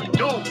again. That's what we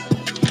do.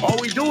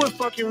 All we do is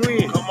fucking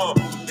win. Come on,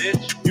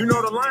 bitch. You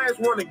know the Lions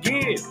won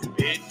again,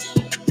 Bitch.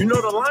 You know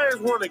the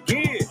Lions won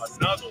again.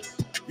 Another one.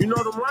 You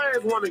know the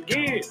Lions won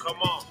again. Come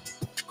on.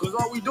 Cause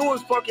all we do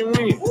is fucking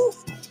win. Woo.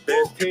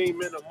 Best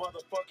team in the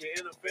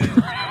motherfucking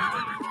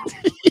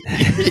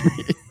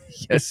NFL.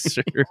 Yes,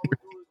 sir.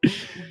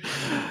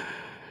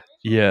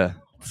 Yeah.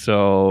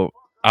 So,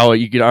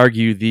 you could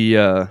argue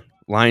the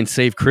Lions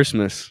saved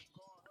Christmas,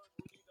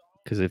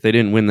 because if they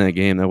didn't win that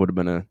game, it would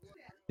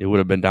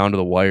have been down to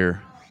the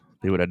wire.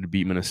 They would have had to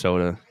beat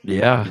Minnesota.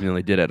 Yeah. Even though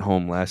they did at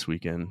home last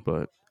weekend,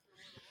 but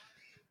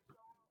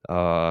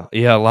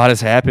yeah, a lot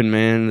has happened,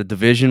 man. The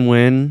division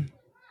win,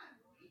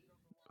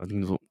 I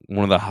think, is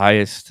one of the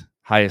highest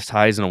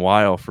highs in a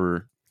while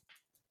for,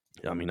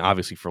 I mean,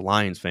 obviously for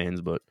Lions fans,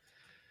 but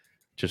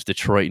just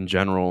Detroit in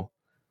general.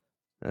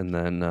 And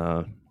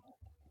then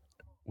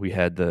we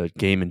had the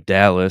game in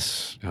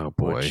Dallas. Oh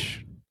boy.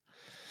 Which,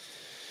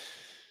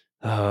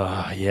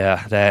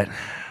 yeah, that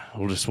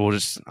we'll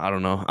just I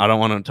don't know. I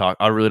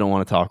really don't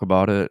want to talk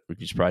about it. We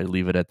could just probably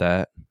leave it at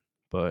that.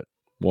 But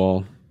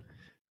Well,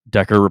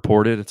 Decker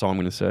reported. That's all I'm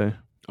going to say.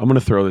 I'm going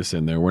to throw this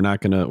in there. We're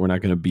not going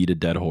to beat a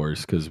dead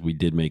horse because we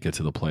did make it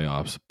to the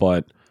playoffs,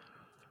 but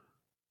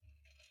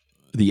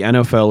the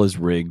NFL is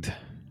rigged.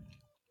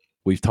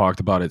 We've talked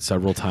about it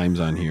several times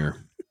on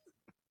here.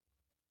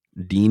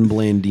 Dean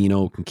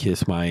Blandino can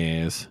kiss my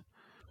ass.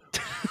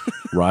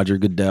 Roger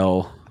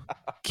Goodell,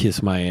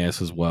 kiss my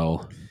ass as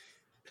well.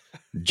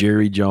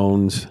 Jerry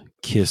Jones,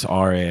 kiss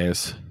our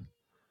ass.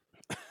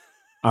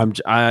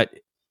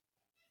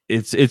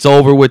 It's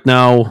over with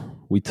now.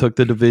 We took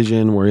the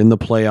division. We're in the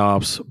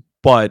playoffs,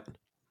 but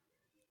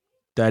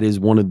that is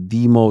one of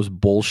the most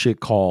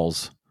bullshit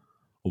calls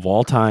of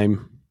all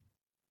time.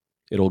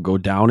 It'll go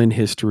down in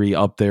history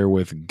up there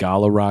with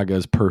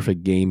Galarraga's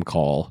perfect game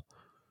call,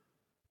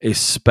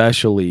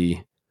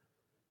 especially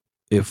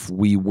if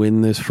we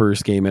win this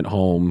first game at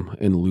home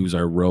and lose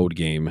our road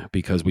game,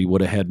 because we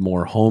would have had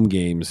more home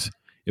games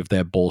if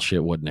that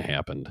bullshit wouldn't have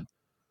happened.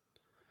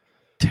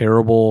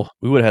 Terrible.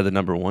 We would have had the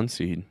number 1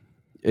 seed.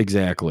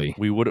 Exactly.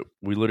 We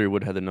literally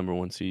would have had the number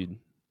 1 seed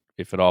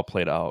if it all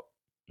played out.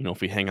 You know,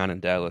 if we hang on in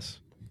Dallas.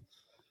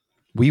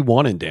 We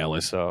won in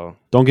Dallas. So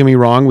don't get me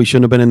wrong. We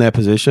shouldn't have been in that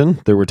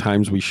position. There were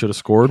times we should have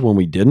scored when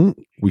we didn't.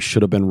 We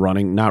should have been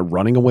not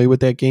running away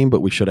with that game,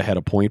 but we should have had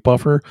a point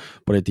buffer.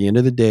 But at the end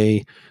of the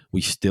day, we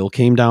still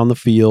came down the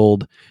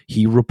field.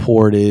 He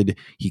reported,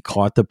 he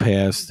caught the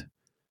pass,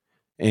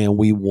 and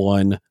we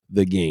won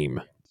the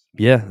game.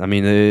 yeah, I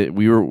mean,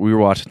 we were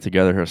watching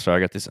together here. So I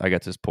got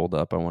this pulled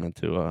up. I wanted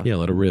to. Yeah,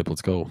 let it rip.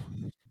 Let's go.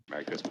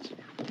 Merry Christmas.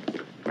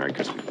 Merry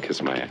Christmas.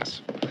 Kiss my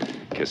ass.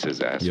 Kiss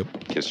his ass.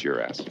 Yep. Kiss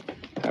your ass.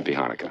 Happy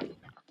Hanukkah.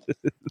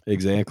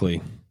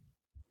 Exactly.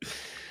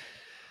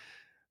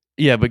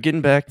 Yeah, but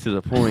getting back to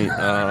the point,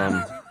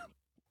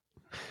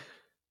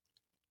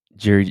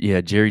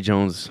 Jerry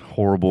Jones,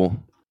 horrible.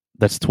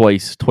 That's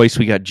twice. Twice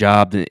we got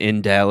jobbed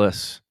in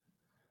Dallas.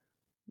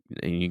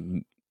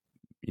 And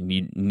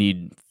you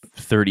need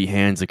 30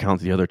 hands to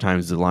count the other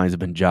times the Lions have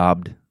been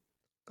jobbed.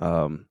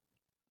 Not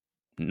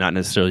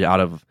necessarily out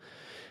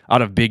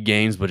of big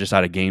games, but just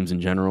out of games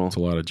in general. It's a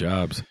lot of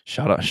jobs.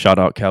 Shout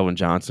out Calvin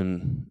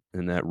Johnson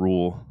in that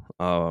rule,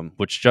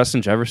 which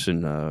Justin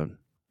Jefferson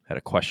had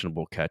a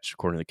questionable catch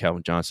according to the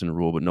Calvin Johnson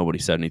rule, but nobody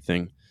said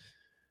anything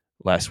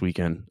last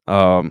weekend.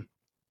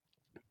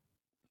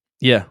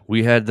 Yeah,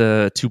 we had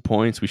the 2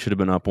 points. We should have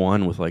been up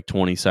 1 with like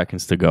 20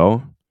 seconds to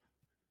go.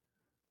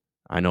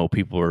 I know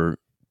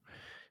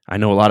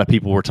a lot of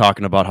people were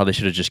talking about how they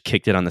should have just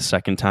kicked it on the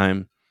second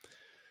time,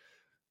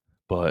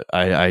 but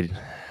I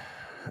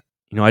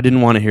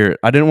didn't want to hear it.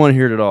 I didn't want to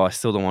hear it at all. I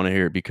still don't want to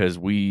hear it because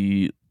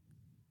we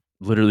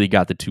literally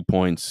got the 2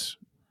 points,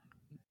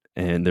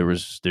 and there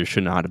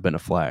should not have been a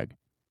flag.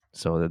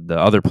 So the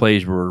other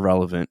plays were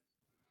irrelevant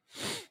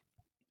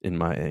in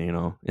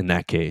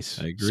that case.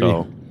 I agree.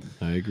 So,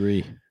 I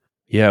agree.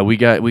 yeah, we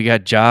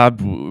got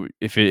jobbed.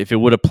 If it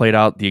would have played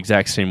out the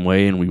exact same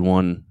way and we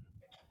won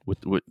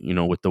with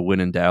the win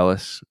in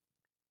Dallas,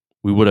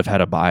 we would have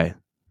had a bye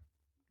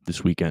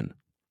this weekend,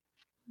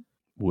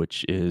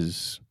 which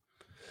is.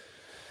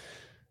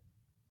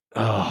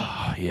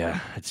 Oh,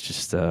 yeah. It's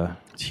just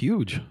It's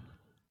huge.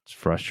 it's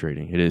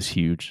frustrating. It is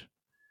huge.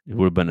 It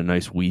would have been a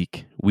nice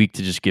week to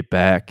just get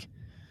back,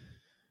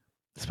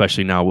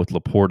 especially now with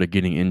Laporta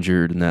getting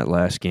injured in that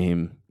last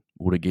game.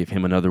 Would have gave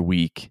him another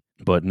week.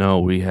 But no,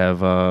 we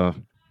have oh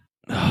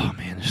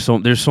man,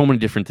 there's so many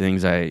different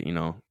things. I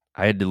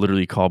had to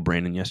literally call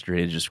Brandon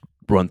yesterday to just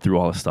run through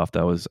all the stuff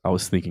that I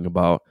was thinking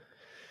about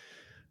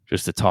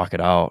just to talk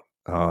it out.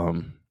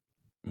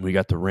 We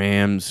got the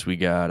Rams, we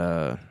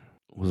got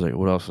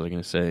what else was I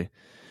going to say?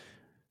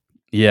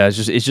 Yeah, it's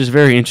just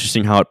very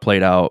interesting how it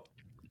played out.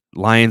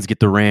 Lions get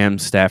the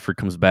Rams. Stafford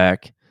comes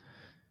back.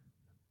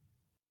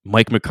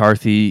 Mike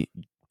McCarthy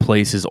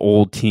plays his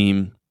old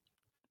team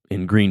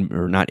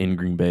not in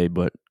Green Bay,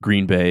 but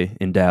Green Bay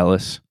in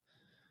Dallas.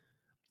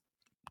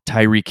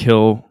 Tyreek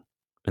Hill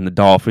and the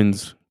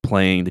Dolphins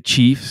playing the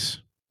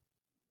Chiefs.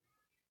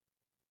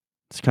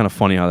 It's kind of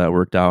funny how that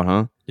worked out,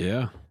 huh?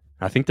 Yeah.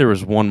 I think there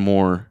was one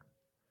more.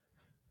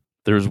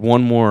 There was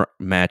one more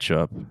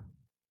matchup.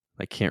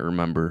 I can't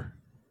remember,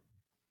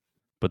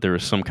 but there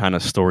was some kind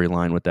of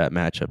storyline with that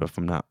matchup. If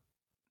I'm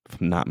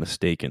not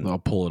mistaken. I'll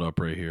pull it up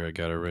right here. I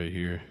got it right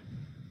here.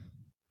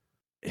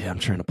 Yeah, I'm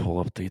trying to pull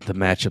up the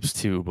matchups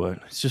too, but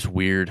it's just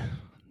weird.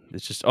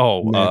 It's just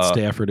Matt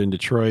Stafford in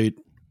Detroit,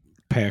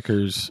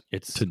 Packers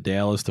it's to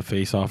Dallas to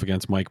face off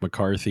against Mike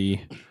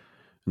McCarthy,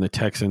 and the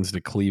Texans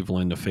to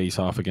Cleveland to face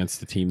off against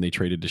the team they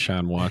traded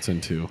Deshaun Watson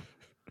to.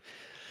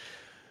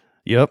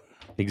 Yep,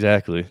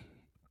 exactly.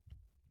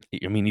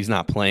 I mean, he's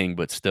not playing,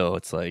 but still,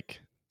 it's like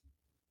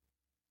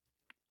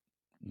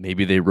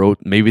maybe they wrote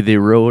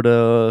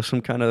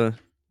some kind of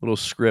little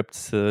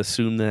script to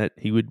assume that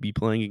he would be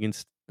playing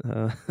against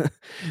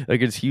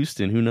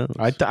Houston. Who knows?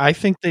 I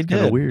think they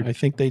kinda did. weird. I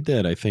think they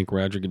did. I think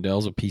Roger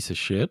Goodell's a piece of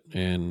shit,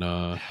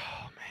 and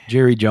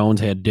Jerry Jones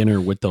had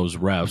dinner with those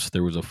refs.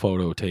 There was a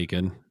photo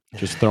taken.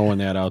 Just throwing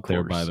that out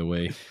there, by the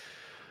way.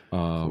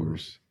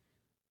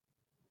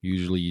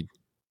 Usually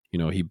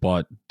he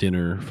bought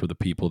dinner for the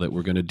people that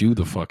were going to do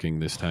the fucking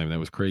this time. That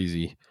was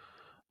crazy.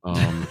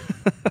 Dude,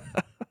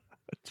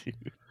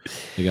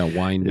 They got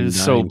wine. it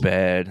was so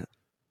bad.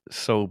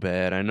 So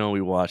bad. I know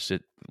we watched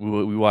it.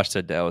 We watched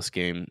that Dallas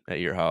game at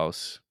your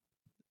house.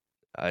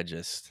 I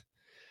just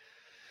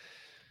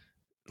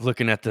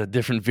looking at the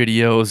different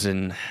videos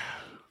and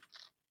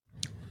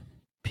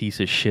piece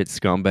of shit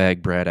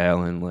scumbag Brad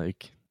Allen,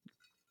 like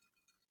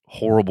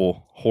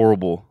horrible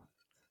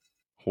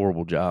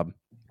job.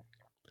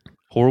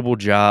 Horrible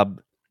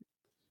job.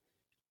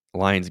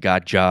 Lions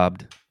got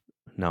jobbed.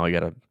 Now I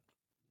gotta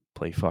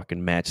play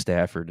fucking Matt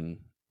Stafford and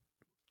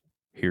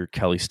hear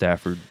Kelly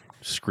Stafford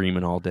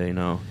screaming all day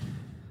now.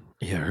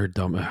 Yeah, her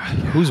dumb.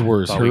 Who's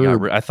worse?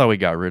 I thought we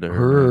got rid of her.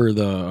 Her or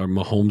the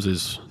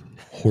Mahomes'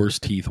 horse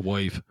teeth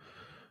wife.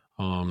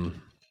 I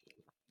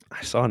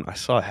saw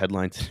a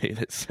headline today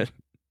that said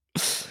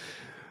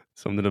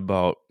something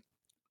about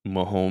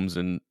Mahomes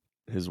and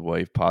his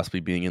wife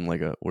possibly being in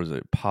like a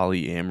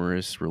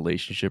polyamorous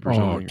relationship or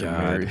something. Oh, or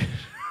God. married.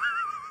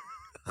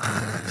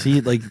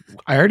 See, like,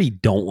 I already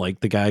don't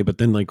like the guy, but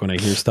then, like, when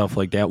I hear stuff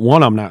like that,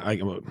 one, I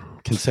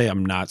can say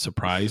I'm not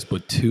surprised,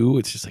 but two,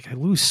 it's just like I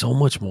lose so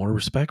much more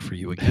respect for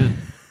you again.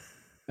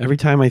 Every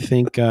time I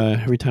think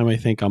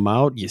I'm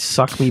out, you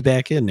suck me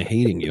back into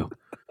hating you.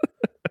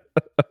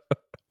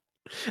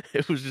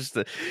 It was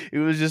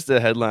just a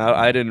headline.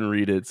 I didn't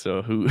read it,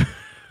 so who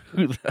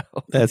the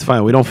hell? That's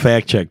fine. We don't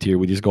fact check here.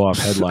 We just go off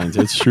headlines.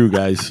 It's true,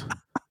 guys.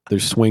 They're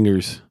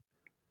swingers.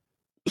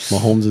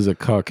 Mahomes is a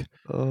cuck.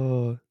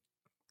 Oh,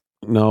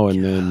 No,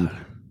 and then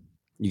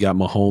you got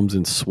Mahomes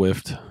and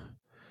Swift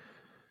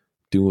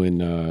doing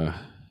a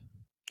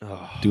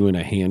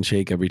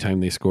handshake every time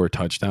they score a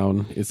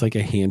touchdown. It's like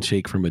a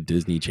handshake from a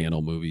Disney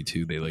Channel movie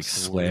too. They like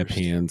slap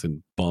hands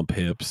and bump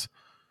hips.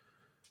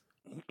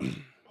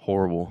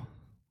 horrible.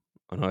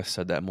 I know I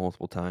said that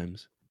multiple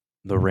times.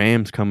 The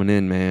Rams coming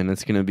in, man.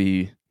 It's gonna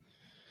be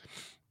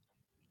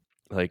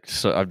like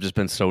so. I've just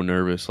been so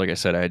nervous. Like I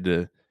said,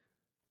 I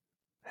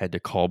had to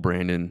call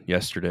Brandon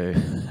yesterday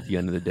at the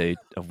end of the day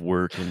of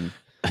work and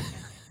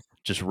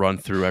just run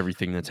through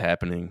everything that's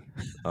happening.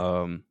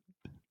 I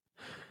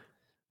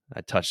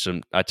touched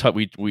him.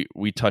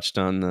 We touched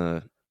on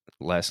the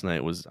last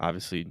night was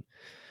obviously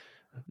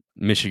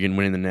Michigan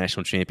winning the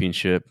national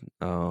championship.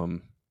 We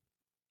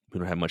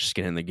don't have much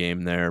skin in the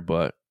game there,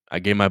 but I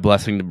gave my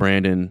blessing to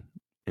Brandon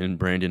and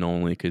Brandon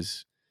only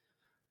because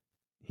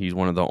he's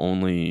one of the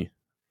only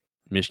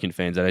Michigan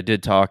fans that I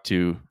did talk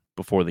to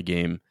before the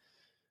game.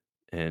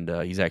 And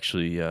he's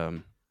actually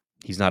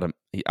he's not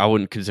I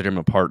wouldn't consider him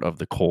a part of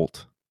the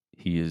cult.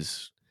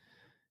 He's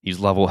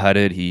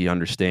level-headed. He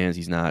understands.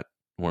 He's not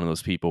one of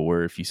those people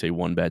where if you say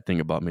one bad thing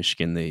about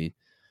Michigan, they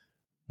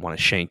want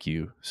to shank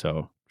you.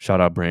 So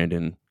shout out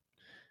Brandon.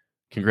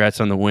 Congrats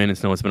on the win.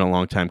 It's been a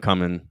long time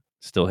coming.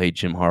 Still hate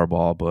Jim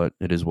Harbaugh, but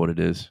it is what it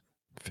is.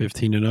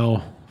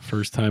 15-0,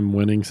 first time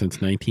winning since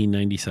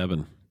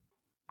 1997.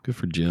 Good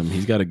for Jim.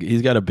 He's got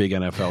a big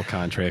NFL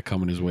contract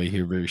coming his way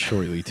here very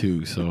shortly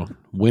too. So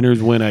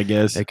winners win, I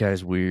guess. That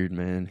guy's weird,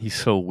 man. He's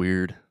so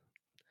weird.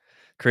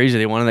 Crazy.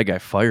 They wanted that guy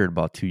fired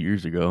about 2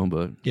 years ago,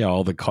 but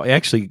Yeah,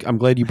 actually, I'm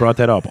glad you brought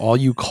that up. All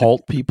you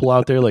cult people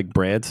out there, like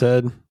Brad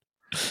said,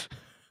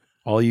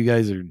 all you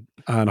guys are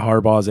on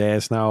Harbaugh's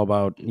ass now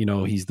about,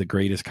 he's the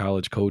greatest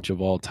college coach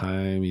of all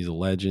time. He's a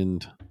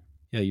legend.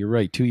 Yeah, you're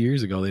right. 2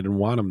 years ago, they didn't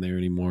want him there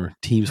anymore.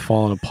 Team's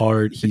falling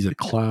apart. He's a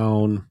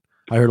clown.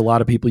 I heard a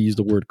lot of people use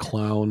the word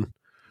clown.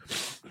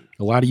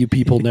 A lot of you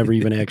people never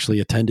even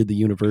actually attended the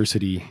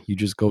university. You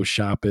just go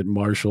shop at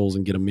Marshall's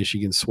and get a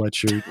Michigan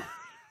sweatshirt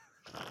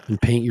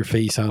and paint your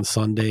face on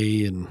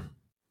Sunday and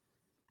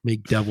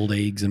make deviled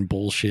eggs and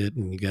bullshit.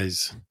 And you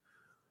guys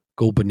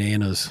go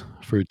bananas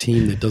for a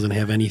team that doesn't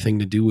have anything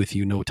to do with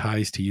you, no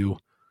ties to you.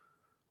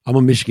 I'm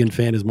a Michigan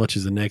fan as much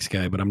as the next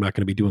guy, but I'm not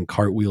going to be doing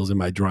cartwheels in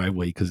my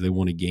driveway because they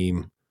won a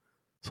game.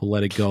 So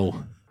let it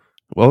go.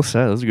 well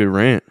said. That was a good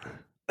rant.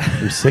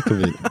 I'm sick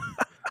of it.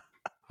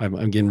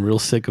 I'm getting real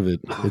sick of it.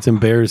 It's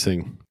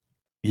embarrassing.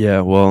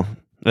 Yeah, well,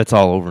 that's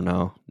all over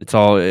now. It's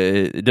all.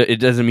 It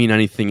doesn't mean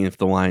anything if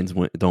the Lions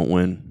don't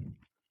win.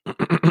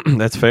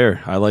 That's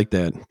fair. I like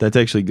that. That's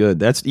actually good.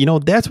 That's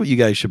what you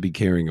guys should be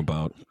caring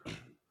about.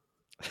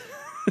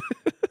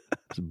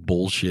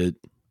 Bullshit.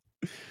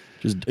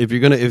 Just if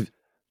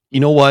you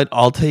know what,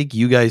 I'll take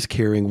you guys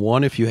caring.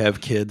 One, if you have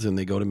kids and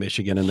they go to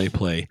Michigan and they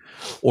play,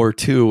 or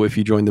two, if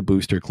you join the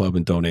booster club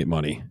and donate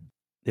money.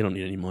 They don't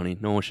need any money.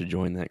 No one should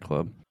join that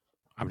club.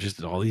 I'm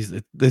just all these.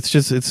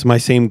 It's my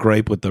same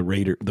gripe with the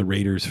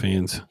Raiders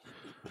fans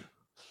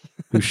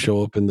who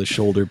show up in the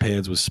shoulder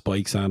pads with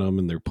spikes on them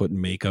and they're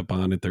putting makeup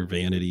on at their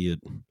vanity at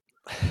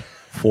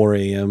 4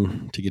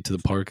 a.m. to get to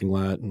the parking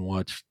lot and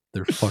watch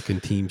their fucking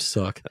team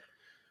suck.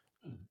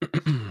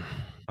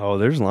 Oh,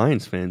 there's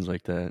Lions fans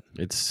like that.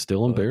 It's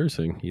still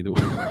embarrassing either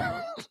way.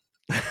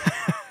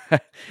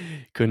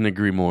 Couldn't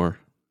agree more.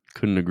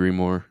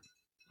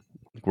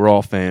 We're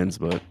all fans,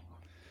 but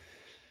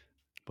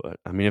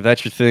I mean, if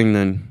that's your thing,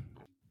 then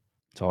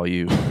it's all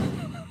you.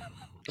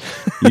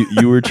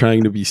 You were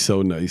trying to be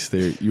so nice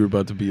there. You were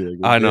about to be like,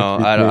 I know.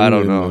 I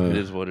don't know. and, It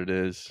is what it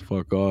is.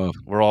 Fuck off.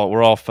 We're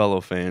all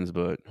fellow fans,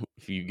 but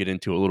if you get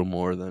into it a little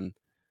more, then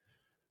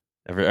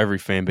every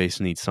fan base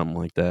needs something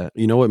like that.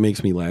 You know what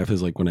makes me laugh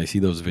is like when I see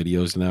those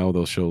videos now,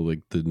 they'll show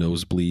like the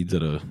nosebleeds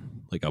at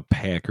a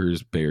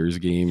Packers Bears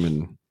game,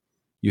 and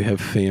you have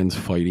fans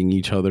fighting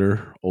each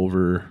other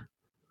over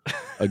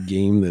a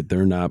game that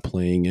they're not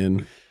playing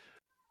in.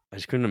 I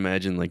just couldn't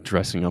imagine like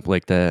dressing up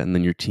like that and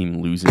then your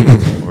team losing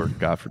or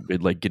God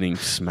forbid like getting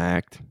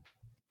smacked,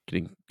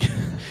 getting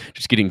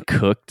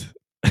cooked,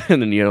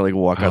 and then you gotta like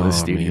walk out of the Oh,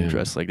 stadium man.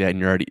 dressed like that,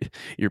 and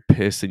you're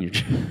pissed and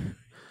you're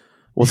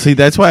Well, see,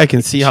 that's why I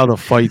can see how the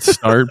fights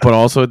start, but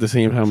also at the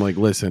same time, like,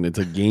 listen, it's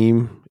a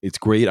game. It's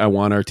great. I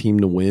want our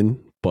team to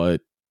win, but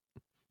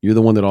you're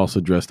the one that also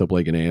dressed up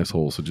like an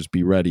asshole, so just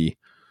be ready.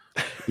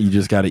 You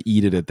just got to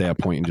eat it at that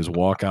point and just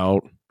walk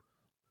out.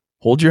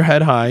 Hold your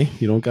head high.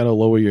 You don't got to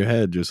lower your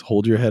head. Just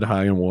hold your head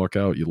high and walk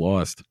out. You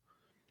lost.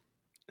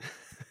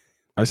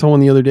 I saw one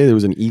the other day. There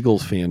was an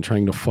Eagles fan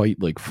trying to fight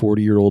like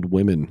 40-year-old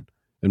women,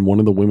 and one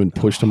of the women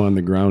pushed him on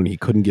the ground. And he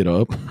couldn't get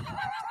up.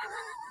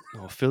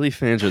 Well, Philly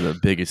fans are the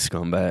biggest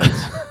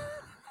scumbags.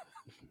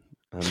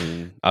 I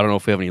mean, I don't know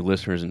if we have any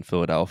listeners in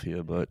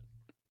Philadelphia, but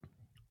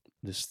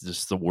this is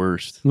just the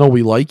worst. No,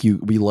 we like you.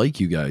 We like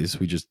you guys.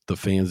 We just the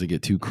fans that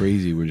get too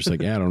crazy. We're just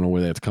like, yeah, I don't know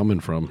where that's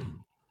coming from.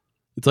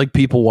 It's like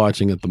people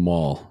watching at the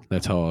mall.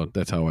 That's how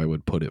I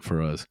would put it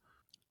for us.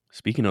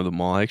 Speaking of the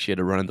mall, I actually had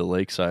to run into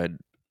Lakeside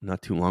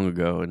not too long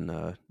ago,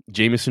 and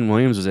Jameson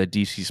Williams was at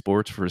DC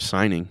Sports for a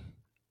signing.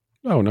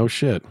 Oh, no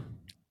shit.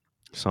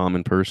 Saw him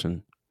in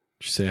person.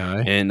 Did you say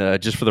hi? And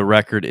just for the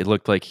record, it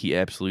looked like he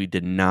absolutely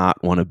did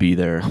not want to be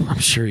there. I'm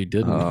sure he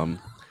didn't.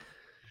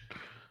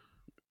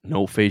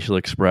 No facial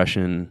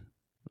expression.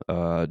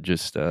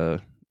 Just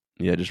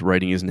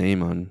writing his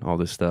name on all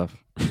this stuff.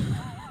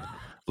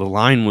 The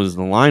line was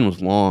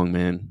long,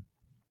 man.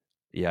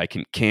 Yeah, I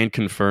can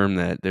confirm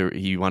that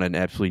he wanted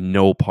absolutely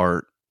no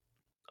part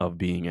of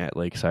being at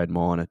Lakeside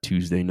Mall on a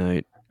Tuesday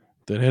night.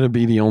 That had to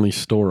be the only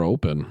store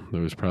open.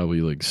 There was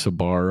probably like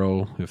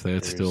Sbarro, if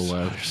that's still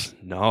left.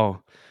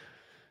 No.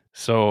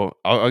 So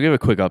I'll give a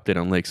quick update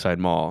on Lakeside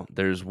Mall.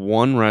 There's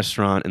one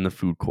restaurant in the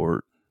food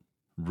court,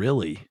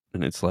 Really?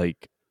 and it's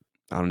like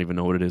I don't even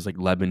know what it is, like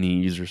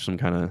Lebanese or some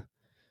kind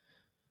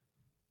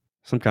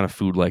of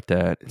food like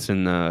that. It's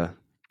in it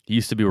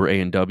used to be where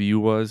A&W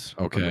was,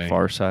 on the Okay.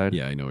 far side.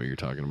 Yeah, I know what you're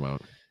talking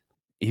about.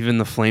 Even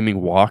the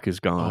Flaming Walk is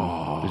gone.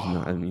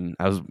 Oh.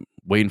 I was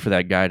waiting for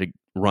that guy to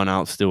run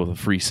out still with a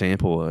free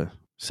sample of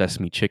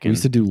sesame We chicken.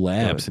 used to do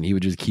laps, and he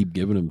would just keep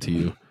giving them to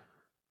you.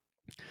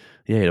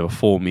 Yeah, he'd have a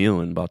full meal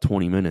in about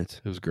 20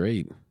 minutes. It was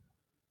great.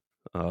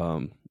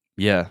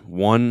 Yeah,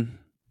 one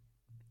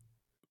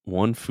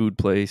food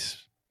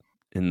place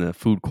in the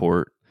food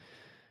court,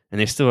 and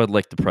they still had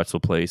like the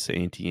pretzel place, the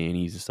Auntie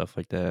Annie's and stuff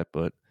like that.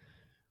 But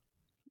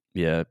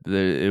yeah,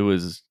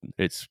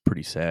 it's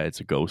pretty sad. It's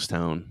a ghost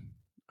town.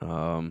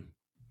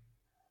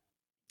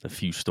 A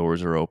few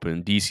stores are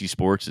open. DC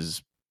Sports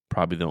is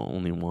probably the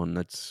only one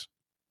that's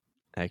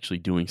actually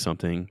doing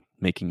something,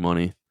 making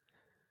money.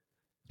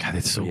 God,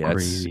 it's so Yeah,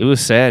 crazy. it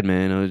was sad,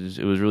 man.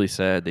 It was really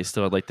sad. They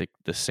still had like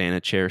the Santa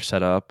chair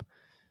set up,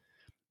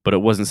 but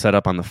it wasn't set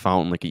up on the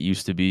fountain like it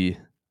used to be. It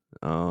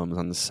was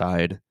on the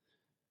side.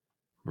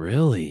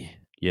 Really?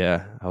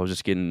 Yeah, I was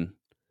just getting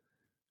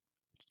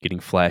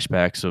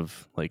flashbacks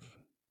of like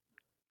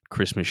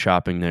Christmas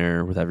shopping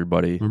there with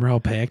everybody. Remember how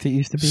packed it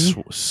used to be?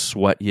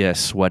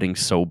 Sweating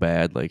so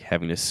bad, like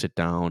having to sit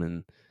down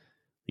and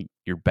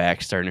your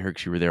back starting to hurt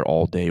because you were there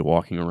all day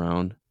walking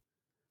around.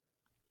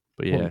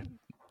 But yeah,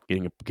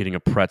 getting a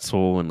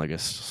pretzel and like a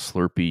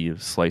Slurpee, a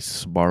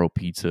slice of Sbarro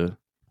pizza.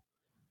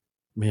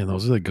 Man,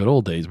 those are the good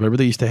old days. Remember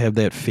they used to have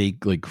that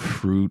fake like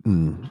fruit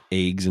and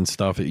eggs and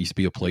stuff? It used to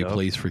be a play Yep.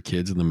 place for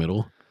kids in the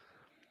middle.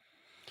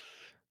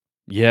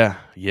 Yeah.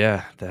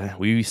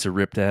 We used to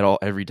rip that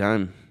every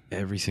time.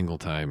 Every single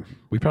time.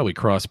 We probably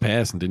crossed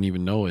paths and didn't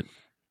even know it.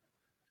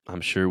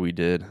 I'm sure we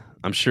did.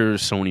 I'm sure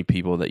there's so many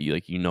people that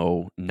you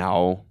know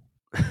now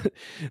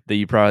that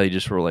you probably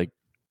just were like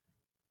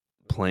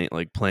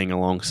playing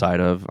alongside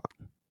of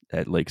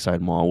at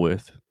Lakeside Mall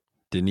with.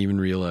 Didn't even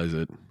realize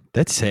it.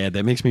 That's sad.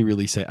 That makes me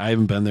really sad. I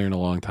haven't been there in a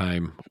long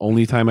time.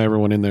 Only time I ever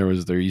went in there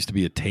was there used to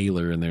be a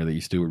tailor in there that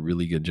used to do a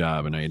really good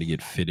job, and I had to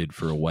get fitted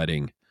for a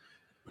wedding.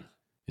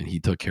 And he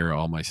took care of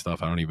all my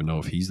stuff. I don't even know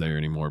if he's there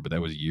anymore, but that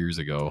was years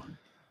ago.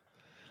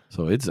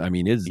 So it's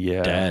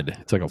Yeah. dead.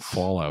 It's like a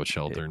fallout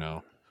shelter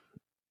now.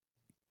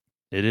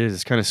 It is.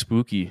 It's kind of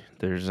spooky.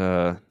 There's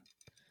there's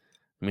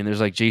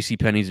like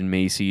JCPenney's and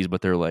Macy's,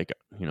 but they're like,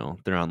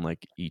 they're on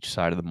like each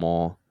side of the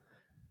mall.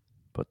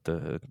 But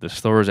the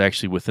stores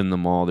actually within the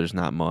mall, there's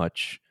not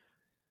much.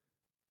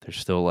 There's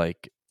still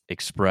like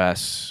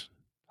Express,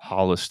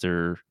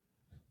 Hollister.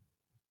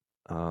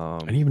 I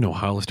didn't even know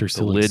Hollister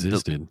still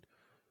existed.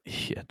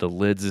 Yeah, the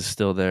Lids is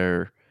still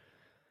there.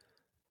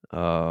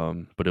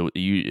 But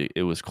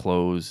it was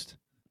closed.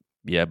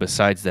 Yeah,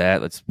 besides that,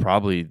 that's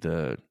probably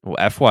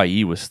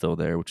FYE was still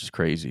there, which is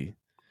crazy.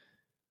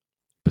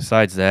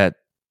 Besides that,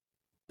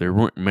 there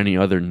weren't many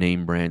other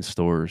name brand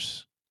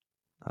stores.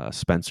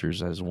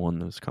 Spencer's as one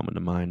that was coming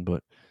to mind,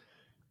 but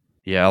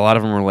yeah, a lot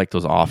of them were like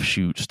those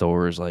offshoot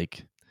stores,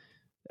 like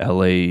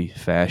LA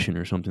Fashion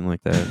or something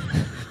like that.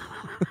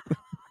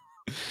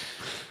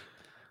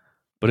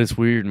 But it's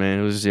weird,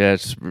 man.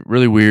 It's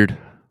really weird.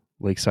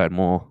 Lakeside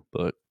Mall,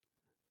 but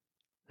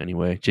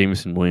anyway,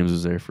 Jameson Williams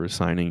was there for a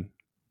signing.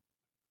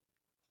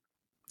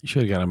 You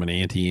should have got him an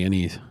Auntie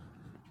Annie's.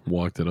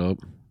 Walked it up.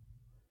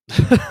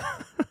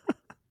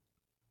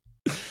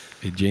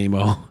 Hey,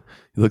 J-Mo.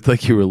 You looked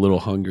like you were a little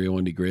hungry. I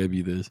wanted to grab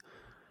you this.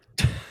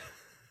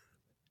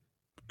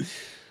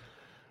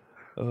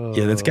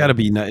 Yeah, that's got to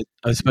be nice,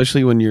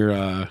 especially when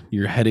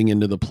you're heading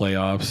into the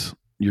playoffs.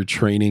 You're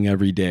training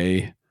every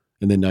day,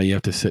 and then now you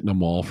have to sit in a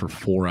mall for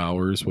 4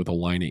 hours with a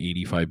line of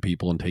 85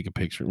 people and take a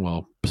picture.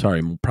 Well,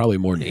 sorry, probably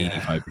more than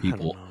 85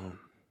 people.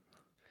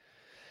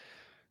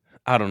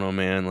 I don't know,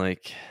 man.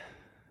 Like,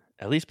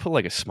 at least put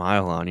like a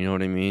smile on. You know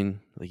what I mean?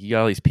 Like, you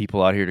got all these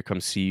people out here to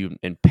come see you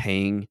and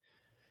paying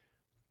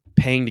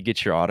to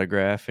get your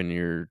autograph, and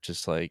you're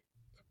just like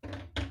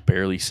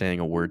barely saying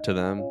a word to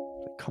them.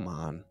 Like, come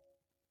on.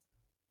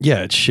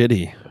 Yeah, it's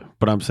shitty.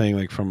 But I'm saying,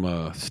 like, from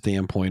a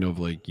standpoint of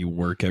like you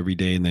work every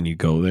day and then you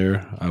go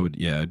there,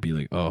 I'd be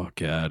like, oh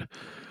god.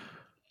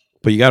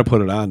 But you got to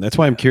put it on. That's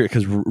why I'm curious,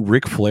 because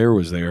Ric Flair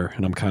was there,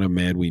 and I'm kind of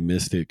mad we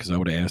missed it, because I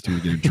would have asked him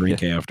to get a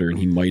drink after, and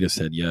he might have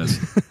said yes.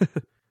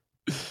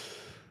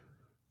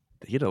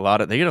 They get a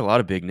lot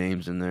of big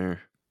names in there.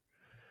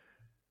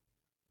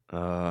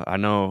 I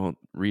know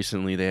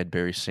recently they had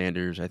Barry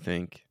Sanders. I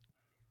think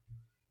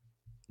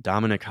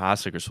Dominic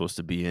Hasek was supposed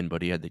to be in,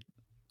 but they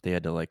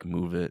had to like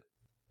move it.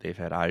 They've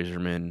had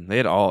Iserman. They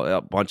had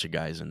a bunch of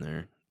guys in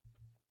there.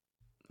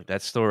 Like,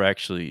 that store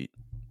actually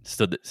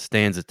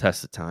stands the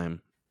test of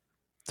time.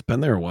 It's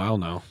been there a while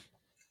now.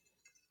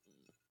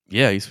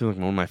 Yeah, it used to be like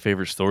one of my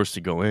favorite stores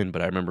to go in,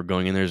 but I remember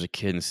going in there as a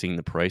kid and seeing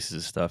the prices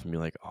and stuff and be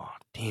like, oh,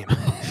 damn,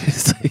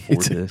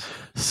 It's a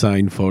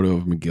signed photo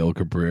of Miguel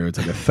Cabrera. It's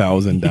like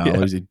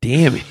 $1,000. Yeah.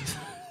 Damn it.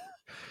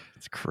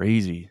 It's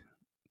crazy.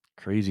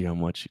 Crazy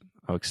how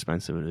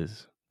expensive it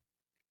is.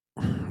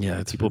 Yeah,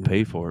 it's People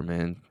pay for it,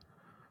 man.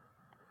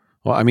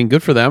 Well, I mean,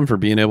 good for them for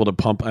being able to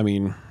pump. I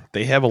mean,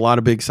 they have a lot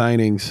of big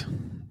signings.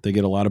 They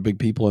get a lot of big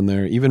people in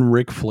there. Even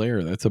Ric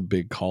Flair, that's a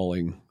big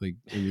calling. Like,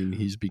 I mean,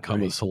 he's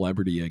become a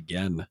celebrity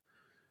again.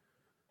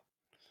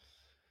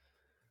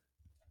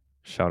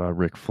 Shout out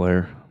Ric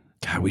Flair.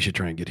 God, we should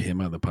try and get him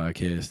on the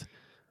podcast.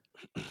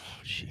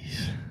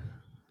 Jeez.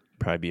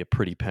 Probably be a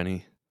pretty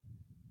penny.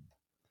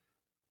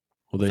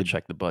 Well, They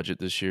check the budget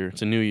this year.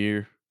 It's a new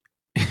year.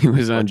 he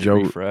was on Budget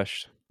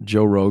refreshed.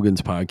 Joe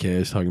Rogan's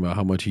podcast talking about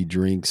how much he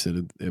drinks.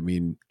 And I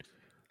mean,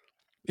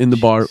 in the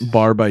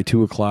bar by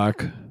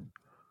 2:00,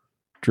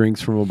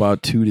 drinks from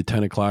about 2 to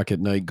 10 o'clock at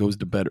night, goes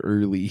to bed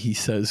early, he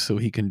says, so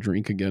he can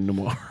drink again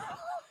tomorrow.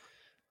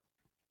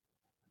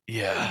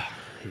 Yeah.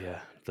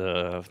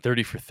 The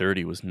 30 for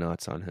 30 was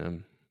nuts on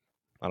him.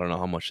 I don't know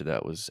how much of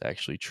that was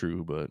actually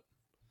true, but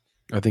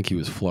I think he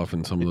was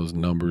fluffing some of those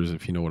numbers,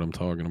 if you know what I'm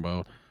talking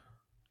about.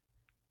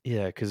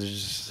 yeah, because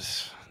there's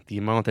just the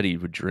amount that he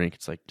would drink.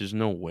 It's like there's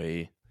no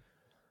way,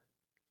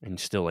 and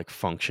still like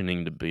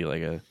functioning to be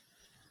like an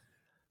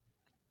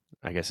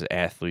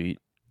athlete.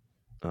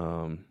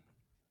 Like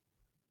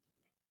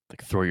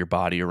throw your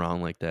body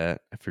around like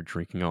that after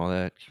drinking all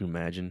that. Can you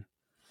imagine?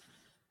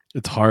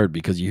 It's hard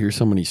because you hear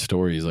so many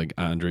stories like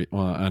Andre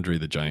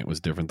the Giant was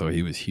different, though.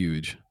 He was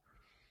huge.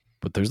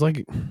 But there's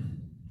a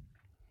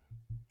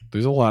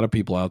lot of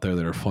people out there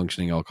that are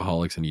functioning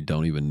alcoholics and you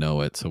don't even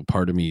know it. So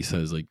part of me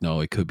says, like,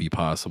 no, it could be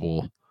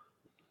possible.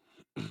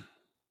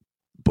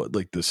 But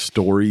like the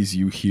stories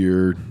you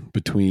hear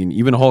between,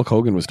 even Hulk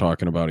Hogan was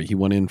talking about it. He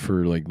went in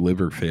for like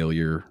liver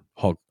failure.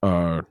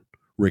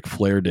 Ric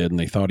Flair did, and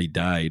they thought he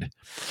died.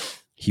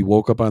 He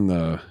woke up on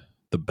the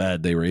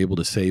bed. They were able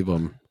to save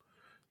him.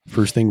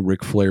 First thing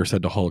Ric Flair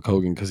said to Hulk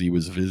Hogan, because he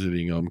was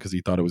visiting him, because he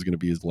thought it was going to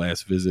be his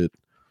last visit,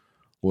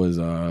 was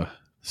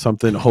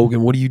something,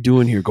 Hogan, what are you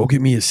doing here? Go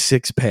get me a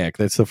 6-pack.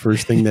 That's the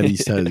first thing that he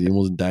says. He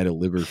almost died of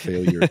liver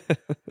failure.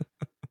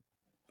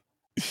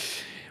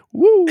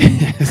 Woo!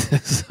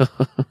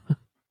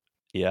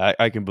 Yeah,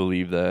 I can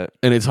believe that.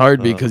 And it's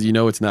hard because you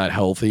know it's not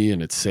healthy,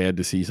 and it's sad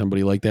to see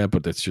somebody like that,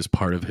 but that's just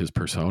part of his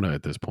persona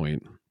at this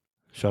point.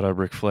 Shout out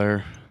Ric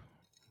Flair.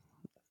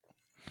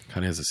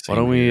 Kind of has a same. Why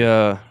don't we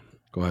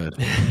go ahead.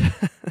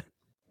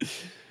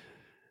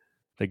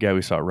 That guy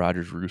we saw at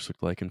Rogers Roost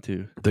looked like him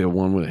too. The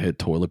one that had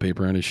toilet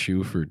paper on his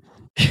shoe for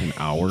an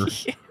hour.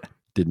 Yeah.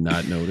 Did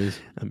not notice.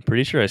 I'm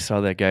pretty sure I saw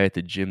that guy at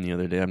the gym the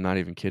other day. I'm not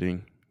even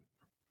kidding.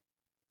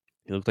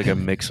 He looked like a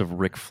mix of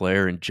Ric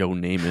Flair and Joe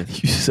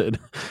Namath. You said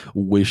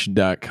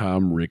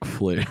wish.com Ric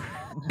Flair.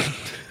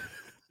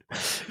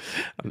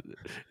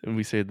 And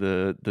we say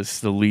the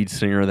lead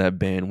singer of that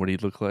band, what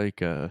he'd look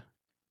like. Oh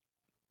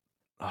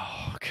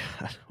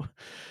God,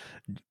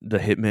 the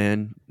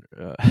Hitman.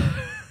 The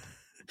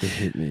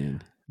Hitman.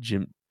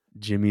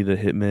 Jimmy the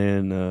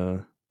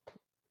Hitman.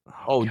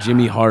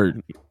 Jimmy Hart.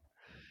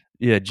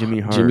 Yeah, Jimmy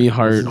Hart. Jimmy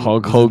Hart,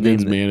 Hulk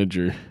Hogan's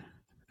manager.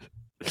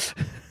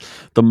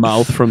 the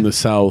mouth from the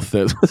south.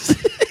 That was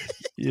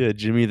Yeah,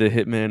 Jimmy the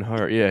Hitman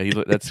Hart. Yeah,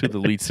 that's who the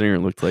lead singer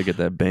looked like at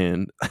that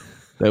band.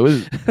 that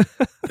was.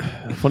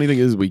 The funny thing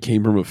is, we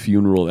came from a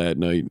funeral that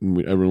night,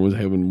 and everyone was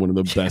having one of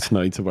the best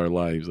nights of our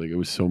lives. Like it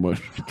was so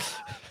much.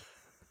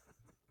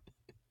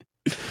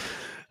 It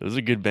was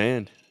a good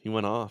band. He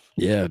went off.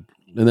 Yeah.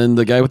 And then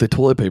the guy with the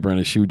toilet paper on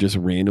his shoe just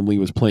randomly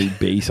was playing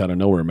bass out of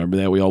nowhere. Remember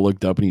that? We all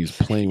looked up and he was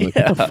playing. Like,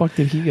 what the fuck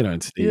did he get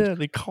on stage? Yeah,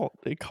 they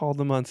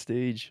called him on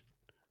stage.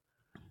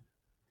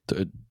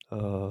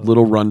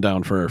 Little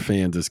rundown for our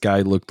fans. This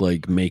guy looked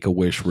like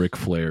Make-A-Wish Ric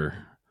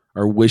Flair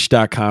or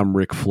Wish.com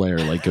Ric Flair.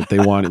 Like if they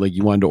wanted, like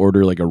you wanted to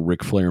order like a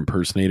Ric Flair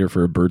impersonator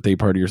for a birthday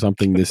party or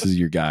something, this is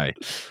your guy.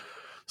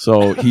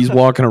 So he's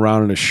walking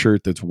around in a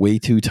shirt that's way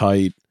too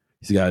tight.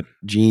 He's got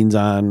jeans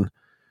on.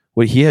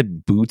 Well, he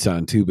had boots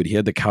on too, but he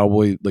had the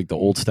cowboy, like the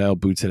old style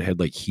boots that had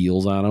like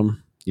heels on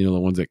them. You know,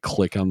 the ones that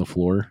click on the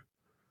floor.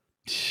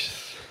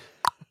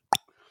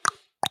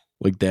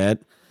 Like that.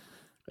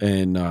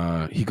 And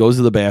he goes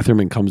to the bathroom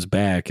and comes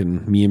back,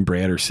 and me and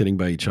Brad are sitting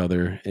by each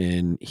other,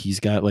 and he's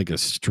got like a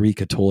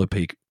streak of toilet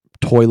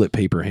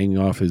paper hanging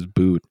off his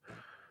boot.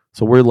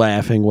 So we're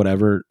laughing,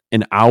 whatever.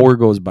 An hour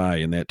goes by,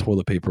 and that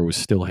toilet paper was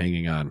still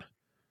hanging on.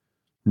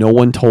 No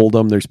one told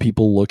him. There's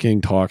people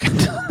looking, talking.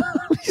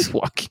 He's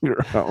walking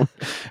around.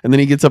 And then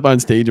he gets up on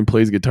stage and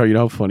plays guitar. You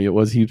know how funny it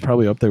was? He was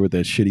probably up there with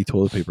that shitty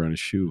toilet paper on his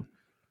shoe,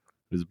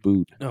 his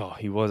boot. Oh,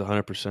 he was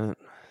 100%.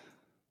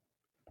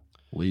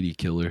 Lady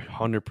killer.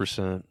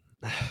 100%.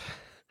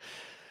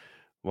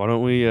 Why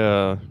don't we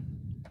have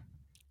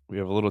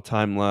a little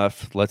time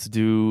left. Let's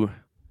give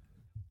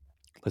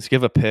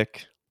a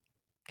pick.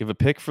 Give a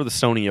pick for the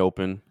Sony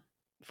Open.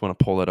 If you want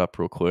to pull that up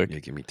real quick. Yeah,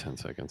 give me 10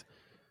 seconds.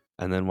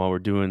 And then while we're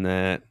doing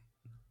that,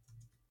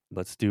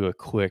 let's do a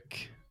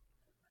quick.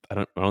 I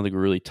don't think we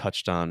really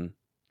touched on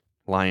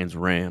Lions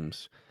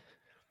Rams,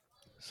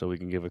 so we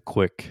can give a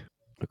quick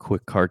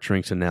Card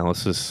Drinks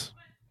analysis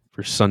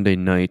for Sunday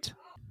night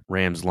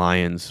Rams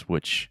Lions,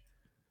 which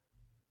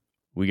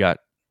we got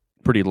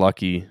pretty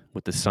lucky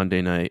with the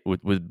Sunday night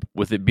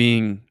with it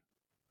being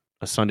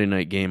a Sunday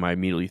night game. I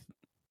immediately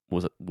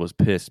was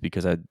pissed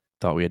because I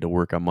thought we had to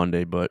work on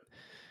Monday, but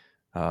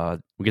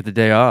we get the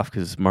day off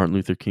because it's Martin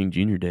Luther King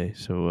Jr. Day.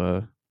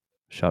 So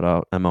shout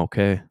out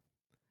MLK.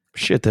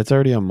 Shit, that's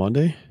already on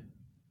Monday?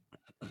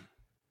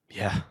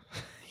 Yeah.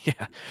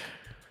 Yeah.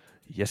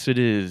 Yes, it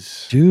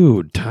is.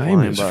 Dude, time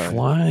Flying is by.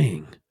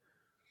 flying.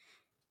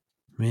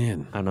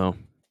 Man, I know.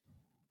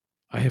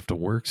 I have to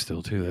work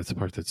still, too. That's the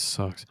part that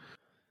sucks.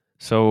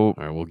 So All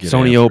right, we'll get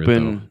Sony after it,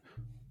 Open,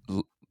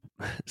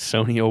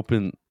 Sony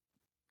Open,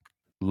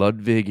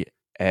 Ludwig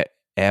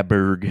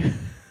Aberg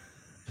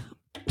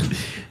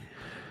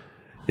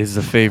is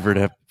the favorite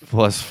at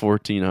plus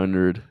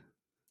 1,400.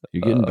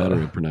 You're getting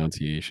better at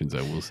pronunciations,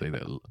 I will say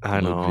that. I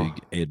know.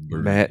 Ludwig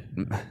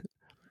Edberg.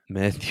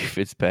 Matthew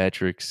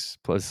Fitzpatrick's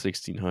plus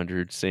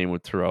 1,600. Same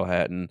with Terrell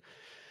Hatton,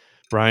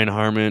 Brian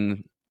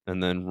Harmon,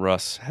 and then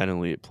Russ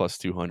Henley at plus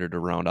 200 to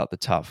round out the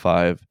top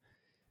five.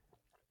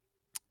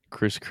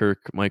 Chris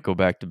Kirk might go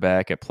back to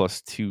back at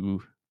plus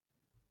 2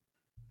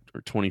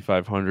 or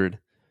 2,500.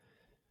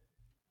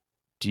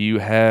 Do you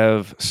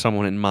have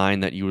someone in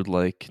mind that you would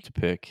like to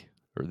pick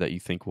or that you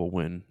think will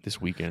win this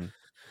weekend?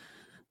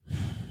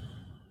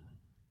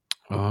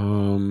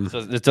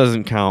 This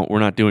doesn't count. We're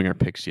not doing our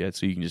picks yet,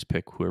 so you can just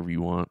pick whoever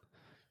you want.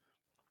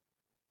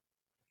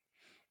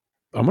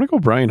 I'm going to go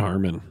Brian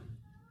Harmon.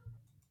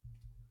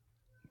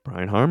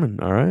 Brian Harmon,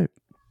 all right.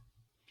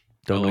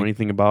 Don't know like-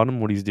 anything about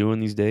him, what he's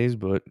doing these days,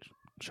 but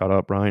shout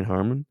out Brian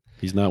Harmon.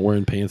 He's not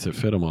wearing pants that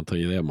fit him, I'll tell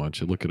you that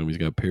much. Look at him. He's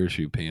got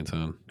parachute pants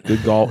on.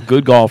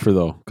 Good golfer,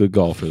 though. Good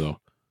golfer, though.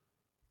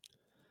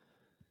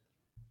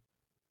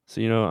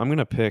 So, I'm going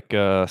to pick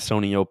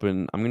Sony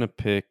Open. I'm going to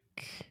pick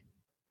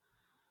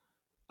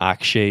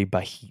Akshay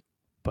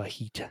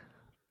Bahita.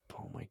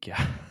 Oh, my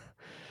God.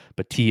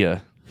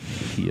 Bhatia.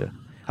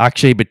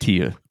 Akshay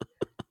Bhatia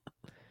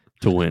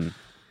to win.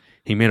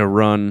 He made a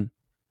run.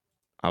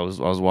 I was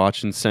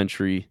watching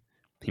Century.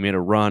 He made a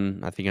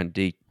run, I think, on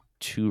day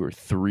 2 or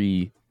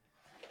 3,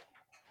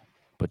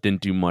 but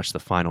didn't do much the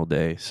final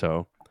day.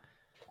 So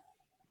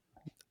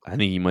I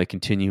think he might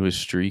continue his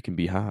streak and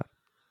be hot.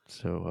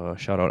 So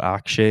shout out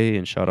Akshay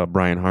and shout out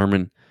Brian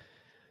Harmon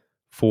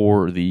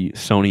for the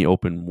Sony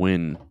Open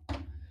win.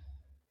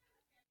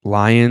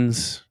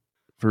 Lions,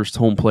 first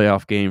home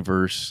playoff game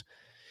versus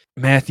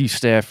Matthew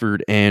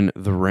Stafford and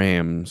the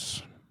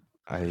Rams.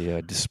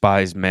 I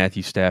despised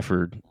Matthew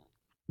Stafford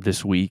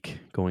this week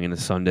going into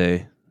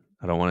Sunday.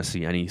 I don't want to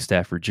see any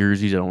Stafford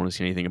jerseys. I don't want to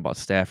see anything about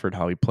Stafford,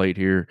 how he played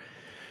here,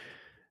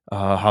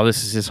 how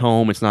this is his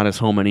home. It's not his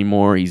home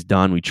anymore. He's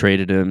done. We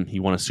traded him. He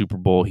won a Super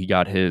Bowl. He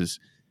got his.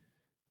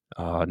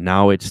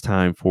 Now it's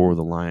time for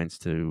the Lions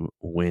to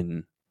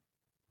win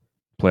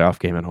playoff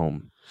game at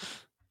home.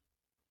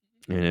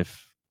 And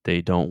if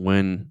they don't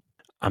win,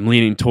 I'm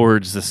leaning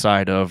towards the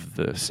side of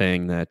the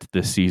saying that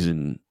this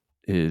season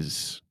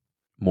is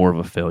more of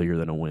a failure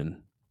than a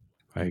win.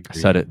 I agree.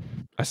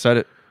 I said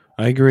it.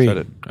 I agree. Said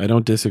it. I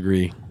don't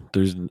disagree.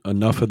 There's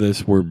enough of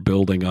this we're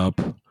building up.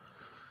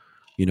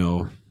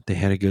 they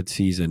had a good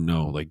season.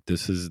 No, like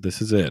this is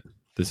it.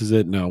 This is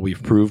it. No,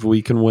 we've proved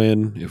we can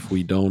win. If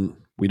we don't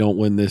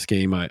win this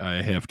game,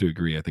 I have to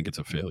agree. I think it's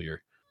a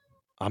failure.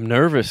 I'm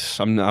nervous.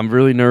 I'm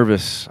really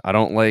nervous. I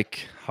don't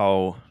like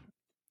how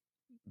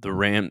the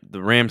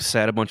Rams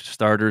sat a bunch of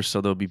starters,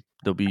 so they'll be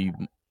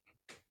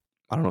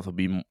I don't know if they'll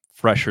be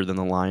fresher than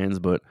the Lions,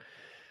 but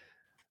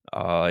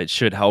it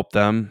should help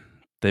them.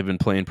 They've been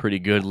playing pretty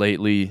good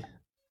lately.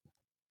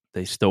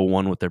 They still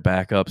won with their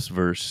backups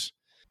versus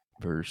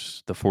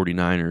the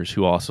 49ers,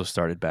 who also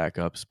started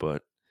backups,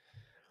 but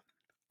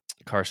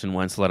Carson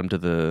Wentz led them to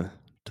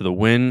the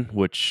win,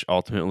 which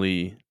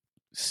ultimately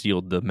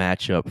sealed the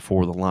matchup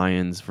for the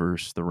Lions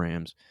versus the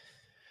Rams.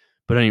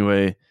 But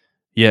anyway,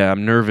 yeah,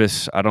 I'm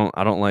nervous. I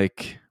don't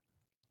like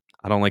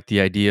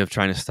the idea of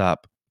trying to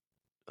stop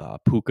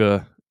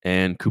Puka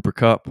and Cooper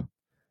Kupp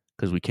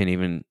because we can't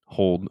even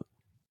hold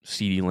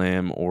CeeDee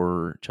Lamb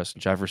or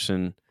Justin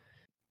Jefferson.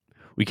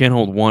 We can't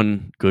hold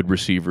one good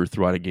receiver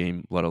throughout a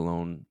game, let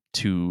alone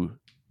two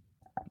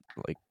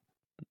like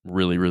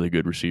really, really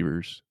good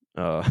receivers.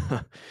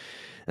 And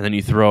then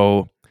you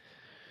throw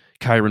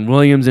Kyron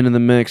Williams into the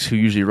mix, who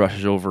usually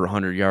rushes over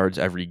 100 yards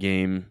every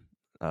game.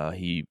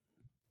 He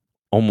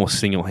almost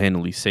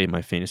single-handedly saved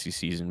my fantasy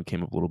season. We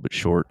came up a little bit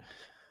short,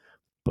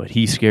 but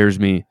he scares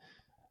me.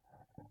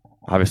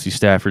 Obviously,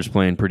 Stafford's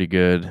playing pretty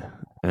good.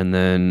 And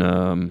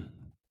then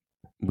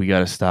we got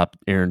to stop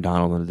Aaron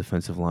Donald on the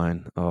defensive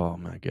line. Oh,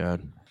 my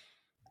God.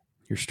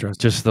 You're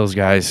stressed. Just those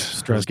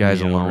guys. Those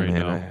guys alone, right man.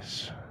 now.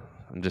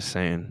 I'm just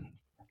saying.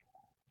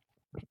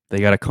 They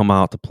got to come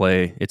out to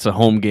play. It's a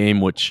home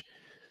game, which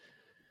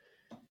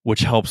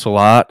helps a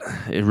lot.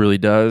 It really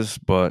does.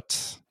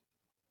 But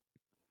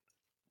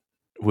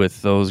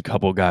with those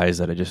couple guys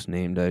that I just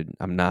named,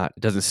 I'm not.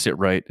 It doesn't sit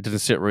right. It doesn't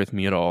sit right with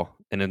me at all.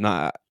 And it's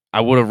not. I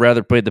would have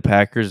rather played the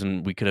Packers,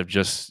 and we could have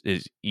just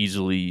as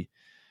easily,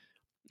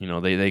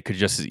 they could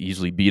just as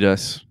easily beat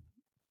us.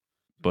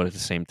 But at the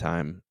same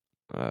time,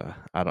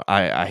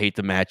 I hate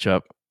the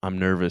matchup. I'm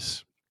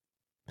nervous.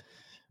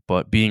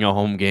 But being a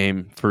home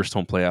game, first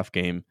home playoff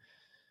game,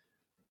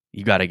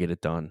 you got to get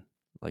it done.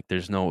 Like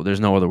there's no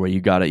other way.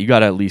 You got to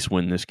at least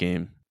win this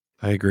game.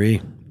 I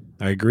agree.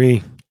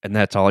 And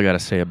that's all I got to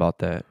say about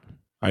that.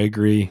 I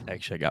agree.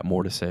 Actually, I got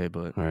more to say,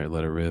 but All right,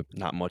 let it rip.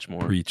 not much more.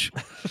 Preach.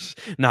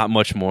 Not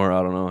much more.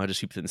 I don't know. I just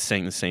keep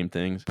saying the same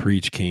things.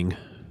 Preach, King.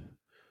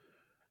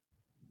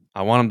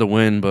 I want them to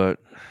win, but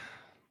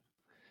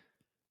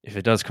if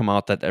it does come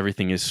out that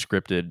everything is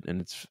scripted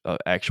and it's an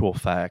actual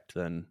fact,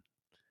 then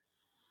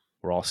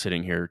we're all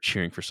sitting here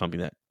cheering for something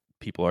that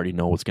people already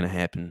know what's going to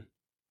happen,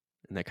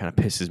 and that kind of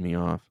pisses me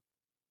off.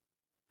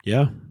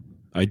 Yeah,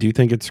 I do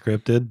think it's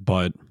scripted,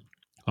 but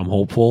I'm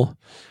hopeful.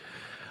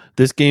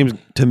 This game,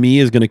 to me,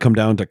 is going to come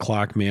down to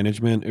clock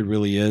management. It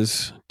really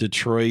is.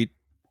 Detroit,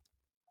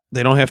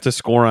 they don't have to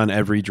score on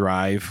every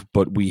drive,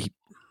 but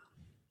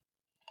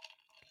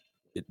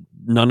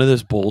none of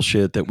this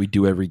bullshit that we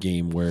do every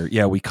game where,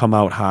 we come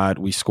out hot,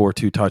 we score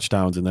 2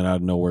 touchdowns, and then out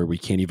of nowhere, we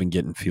can't even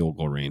get in field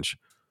goal range.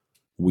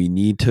 We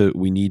need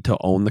to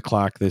own the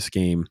clock this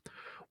game.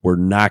 We're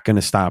not going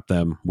to stop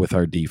them with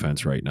our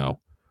defense right now.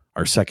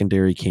 Our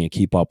secondary can't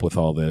keep up with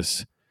all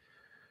this.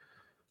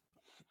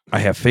 I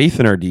have faith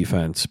in our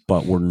defense,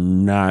 but we're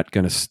not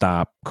going to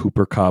stop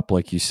Cooper Kupp,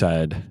 like you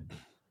said,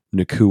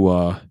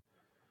 Nakua,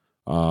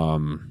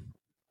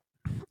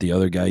 the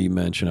other guy you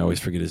mentioned, I always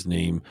forget his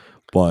name,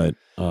 but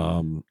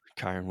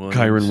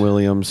Kyron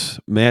Williams,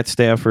 Matt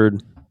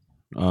Stafford,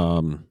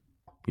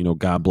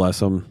 God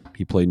bless him.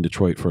 He played in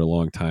Detroit for a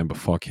long time, but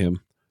fuck him.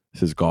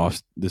 This is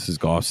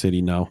Golf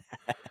City now.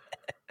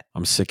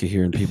 I'm sick of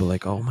hearing people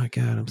like, "Oh my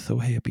God, I'm so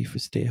happy for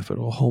Stafford."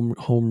 Oh,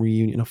 home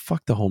reunion. No,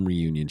 fuck the home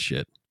reunion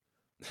shit.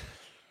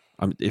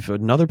 If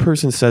another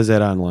person says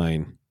that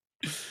online,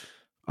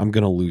 I'm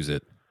gonna lose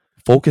it.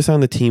 Focus on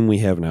the team we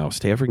have now.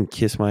 Stafford can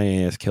kiss my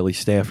ass. Kelly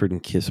Stafford can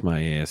kiss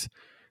my ass.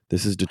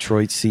 This is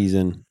Detroit's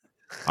season.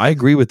 I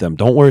agree with them.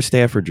 Don't wear a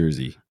Stafford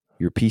jersey.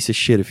 You're a piece of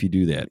shit if you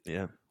do that.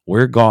 Yeah.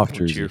 Wear a Goff Don't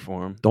jersey. cheer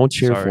for him. Don't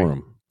cheer Sorry. for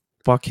him.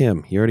 Fuck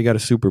him. He already got a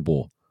Super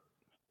Bowl.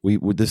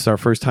 This is our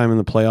first time in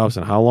the playoffs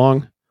in how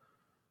long?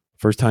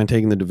 First time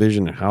taking the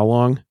division in how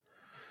long?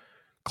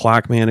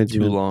 Clock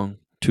management.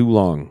 Too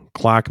long.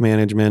 Clock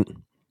management.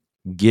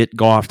 Get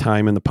Goff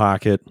time in the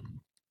pocket.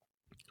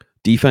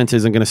 Defense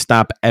isn't going to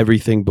stop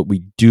everything, but we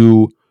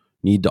do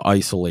need to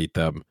isolate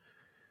them.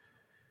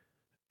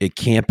 It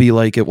can't be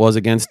like it was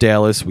against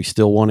Dallas. We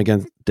still won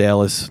against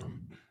Dallas,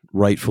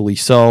 rightfully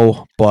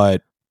so,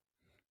 but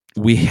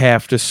we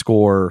have to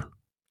score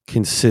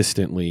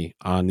consistently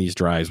on these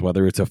drives,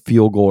 whether it's a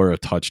field goal or a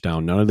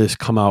touchdown. None of this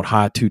come out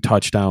hot 2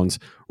 touchdowns.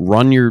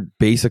 Run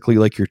basically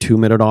like your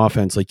 2-minute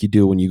offense like you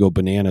do when you go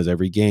bananas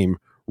every game.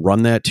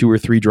 Run that 2 or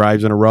 3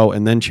 drives in a row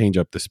and then change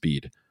up the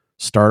speed.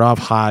 Start off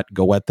hot,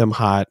 go at them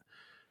hot,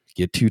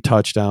 get 2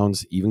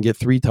 touchdowns, even get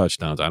 3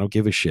 touchdowns. I don't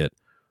give a shit.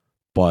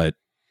 But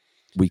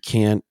we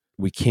can't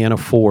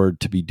afford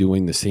to be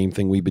doing the same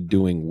thing we've been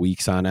doing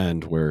weeks on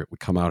end where we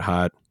come out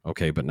hot,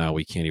 Okay, but now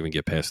we can't even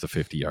get past the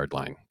 50-yard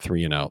line.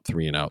 3 and out,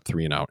 3 and out,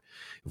 3 and out.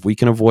 If we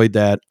can avoid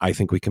that, I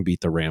think we can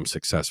beat the Rams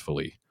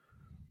successfully.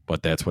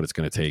 But that's what it's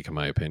going to take, in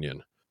my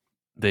opinion.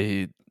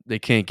 They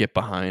can't get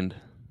behind.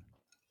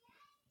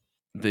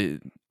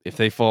 If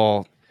they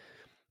fall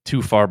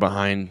too far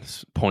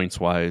behind points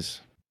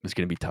wise, it's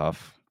going to be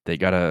tough. They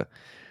gotta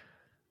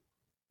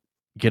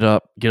get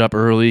up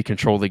early,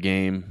 control the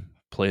game,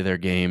 play their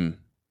game,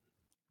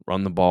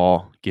 run the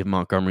ball, give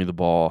Montgomery the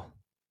ball,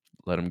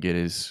 let him get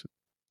his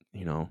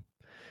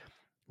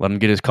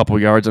couple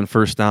yards on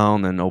first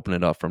down, then open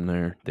it up from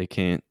there. They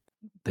can't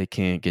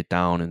get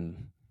down,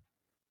 and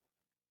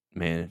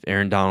man, if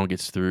Aaron Donald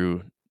gets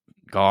through,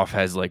 Goff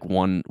has like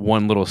one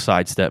little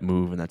sidestep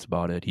move, and that's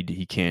about it.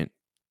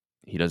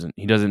 He doesn't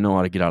know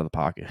how to get out of the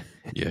pocket.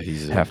 Yeah,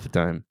 he's half the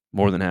time,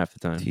 more than half the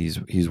time. He's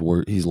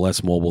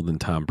less mobile than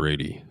Tom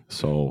Brady.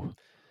 So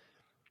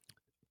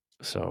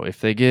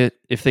if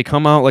they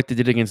come out like they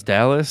did against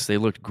Dallas, they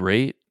looked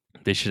great.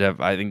 I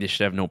think they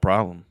should have no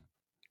problem.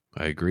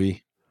 I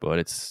agree. But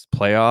it's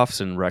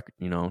playoffs and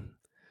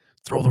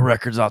throw the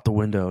records out the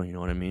window. You know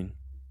what I mean?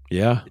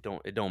 Yeah.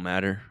 It don't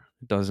matter.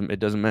 It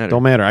doesn't matter.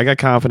 Don't matter. I got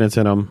confidence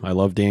in him. I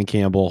love Dan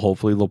Campbell.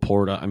 Hopefully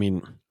Laporta. I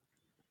mean,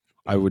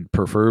 I would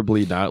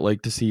preferably not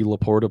like to see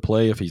Laporta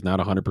play if he's not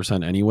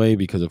 100% anyway,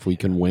 because if we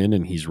can win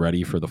and he's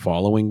ready for the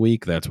following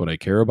week, that's what I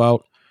care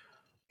about.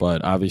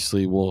 But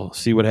obviously we'll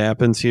see what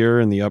happens here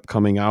in the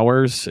upcoming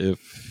hours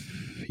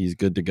if he's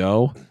good to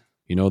go.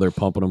 You know, they're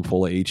pumping him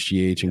full of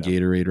HGH and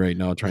Gatorade right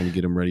now, trying to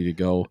get him ready to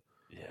go.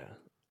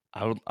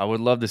 Yeah. I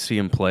would love to see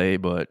him play,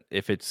 but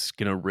if it's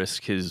going to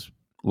risk his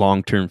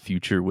long-term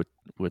future with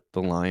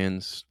the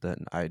Lions,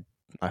 then I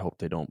hope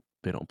they don't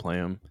play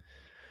him.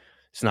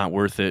 It's not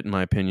worth it, in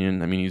my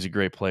opinion. I mean, he's a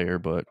great player,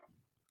 but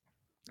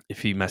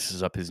if he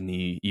messes up his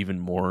knee even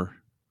more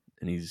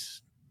and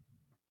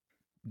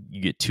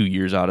you get 2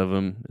 years out of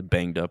him, a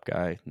banged up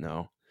guy,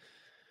 no.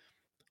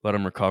 Let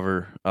him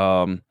recover.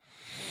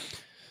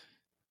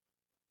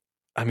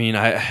 I mean,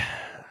 I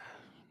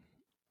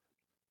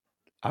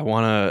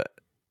hope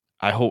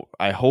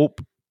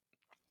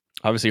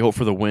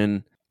for the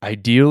win.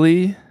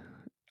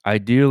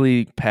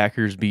 Ideally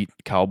Packers beat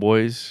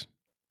Cowboys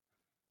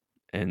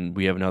and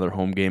we have another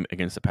home game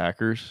against the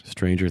Packers.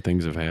 Stranger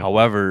things have happened.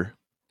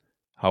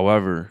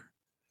 However,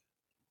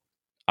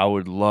 I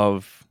would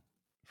love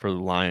for the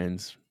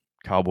Lions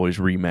Cowboys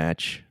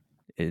rematch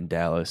in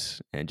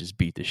Dallas and just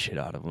beat the shit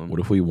out of them. What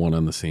if we won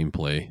on the same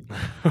play?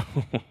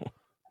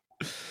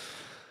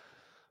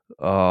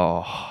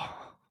 Oh,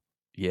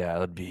 yeah,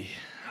 that'd be.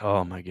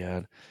 Oh my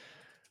God,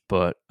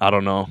 but I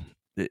don't know.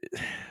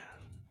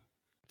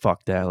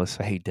 Fuck Dallas.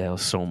 I hate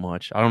Dallas so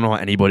much. I don't know how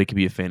anybody could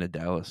be a fan of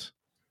Dallas.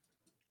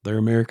 They're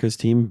America's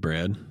team,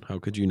 Brad. How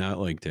could you not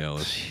like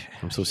Dallas?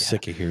 I'm so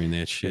sick of hearing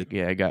that shit.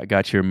 Yeah, I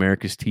got your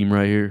America's team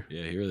right here.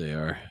 Yeah, here they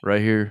are.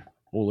 Right here.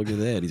 Oh, look at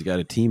that. He's got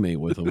a teammate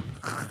with him.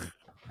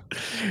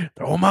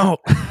 Throw him out.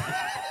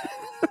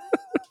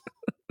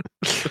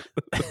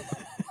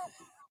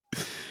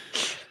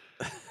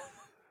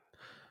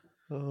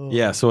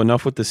 Yeah, so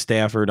enough with the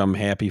Stafford. I'm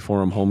happy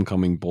for him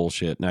homecoming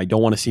bullshit. And I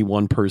don't want to see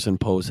one person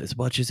post, as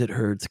much as it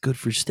hurts, good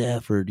for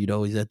Stafford. You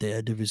know, he's at the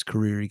end of his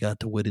career. He got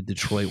to win in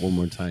Detroit one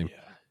more time.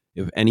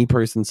 Yeah. If any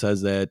person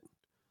says that,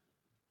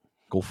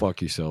 go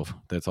fuck yourself.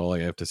 That's all I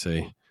have to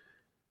say.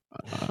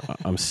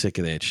 I'm sick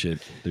of that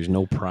shit. There's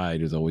no pride.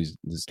 There's always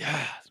this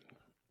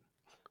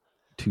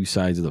two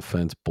sides of the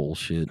fence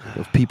bullshit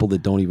of people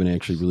that don't even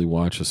actually really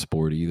watch the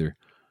sport either.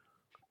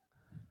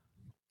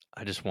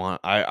 I just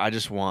want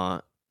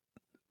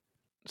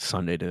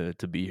Sunday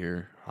to be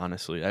here.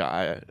 Honestly,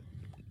 I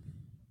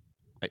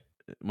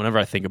whenever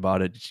I think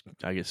about it,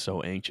 I get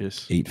so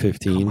anxious.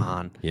 8:15. Come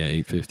on, yeah,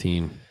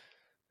 8:15.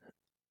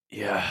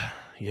 Yeah,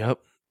 yep.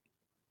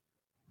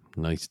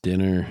 Nice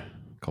dinner,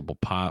 couple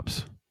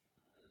pops,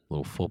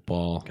 little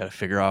football. I've got to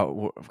figure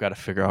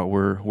out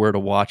where to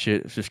watch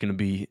it. It's just gonna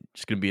be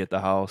at the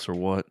house or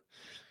what?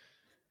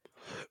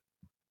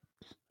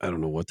 I don't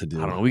know what to do.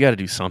 I don't know. We got to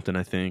do something.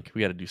 I think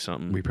we got to do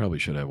something. We probably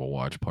should have a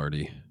watch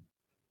party.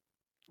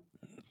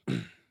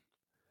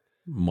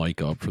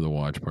 Mike up for the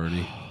watch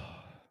party.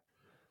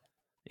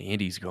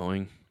 Andy's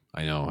going.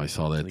 I know. I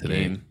saw that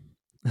today.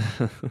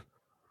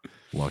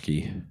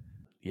 Lucky.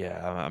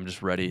 Yeah, I'm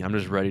just ready. I'm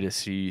just ready to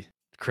see.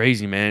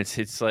 Crazy, man.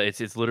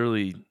 It's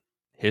literally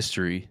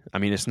history. I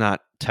mean, it's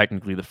not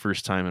technically the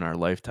first time in our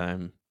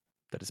lifetime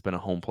that it's been a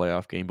home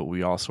playoff game, but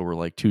we also were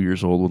like 2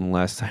 years old when the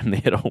last time they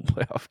had a home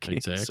playoff game.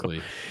 Exactly.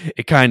 So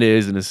it kind of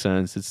is in a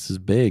sense. This is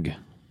big.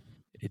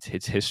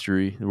 It's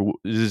history.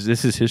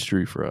 This is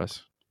history for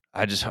us.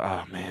 Just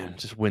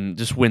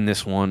win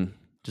this one.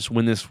 Just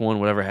win this one.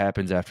 Whatever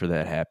happens after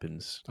that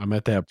happens. I'm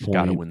at that point.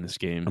 Got to win this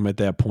game. I'm at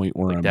that point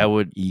where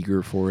I'm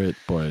eager for it,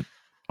 but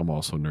I'm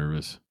also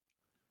nervous.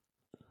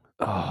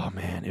 Oh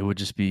man, it would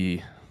just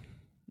be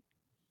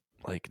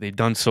like they've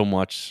done so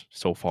much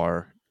so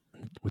far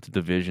with the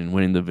division,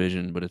 winning the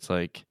division, but it's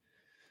like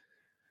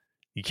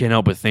you can't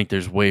help but think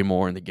there's way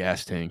more in the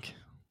gas tank.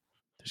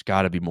 There's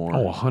got to be more.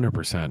 Oh,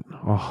 100%.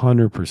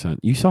 100%.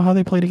 You saw how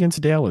they played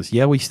against Dallas.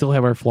 Yeah, we still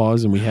have our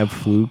flaws and we have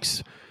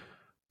flukes,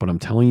 but I'm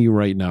telling you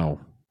right now,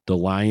 the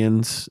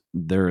Lions,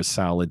 they're a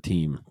solid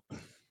team.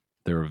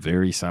 They're a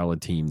very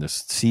solid team.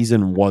 This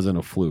season wasn't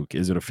a fluke.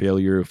 Is it a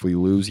failure if we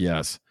lose?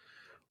 Yes,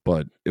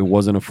 but it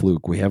wasn't a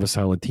fluke. We have a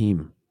solid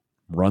team.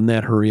 Run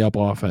that hurry up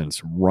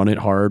offense. Run it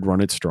hard,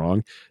 run it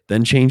strong.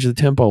 Then change the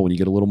tempo when you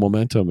get a little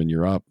momentum and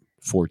you're up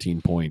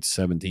 14 points,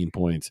 17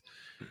 points.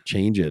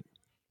 Change it.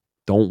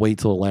 Don't wait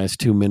till the last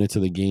 2 minutes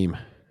of the game.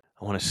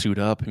 I want to suit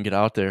up and get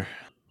out there.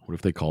 What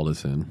if they called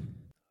us in?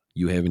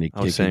 You having to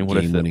I was kick a saying, what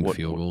if game-winning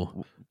field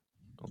goal?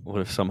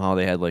 What if somehow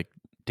they had like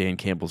Dan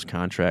Campbell's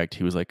contract?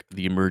 He was like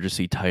the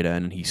emergency tight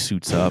end, and he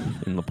suits up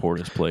in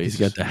Laporta's place. He's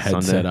got the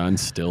headset Sunday. on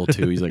still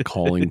too. He's like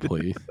calling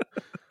plays.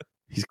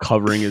 He's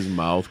covering his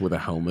mouth with a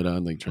helmet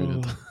on, like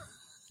trying to.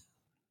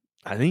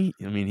 I think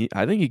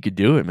he could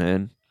do it,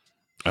 man.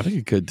 I think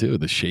he could too.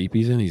 The shape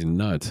he's in, he's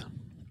nuts.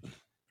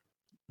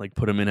 Like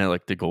put him in at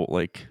like the goal,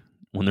 like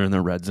when they're in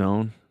the red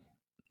zone.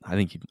 I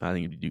think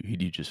he'd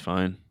do just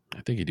fine.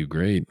 I think he'd do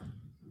great.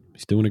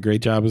 He's doing a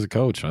great job as a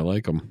coach. I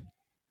like him.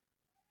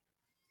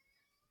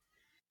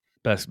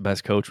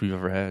 Best coach we've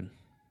ever had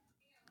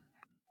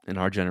in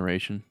our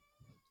generation.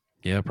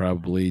 Yeah,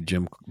 probably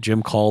Jim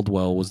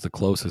Caldwell was the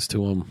closest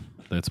to him.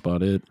 That's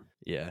about it.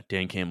 Yeah,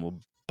 Dan Campbell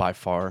by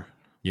far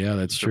Yeah,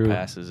 that's true.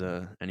 surpasses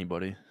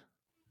anybody.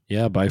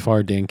 Yeah, by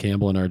far Dan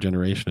Campbell in our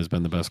generation has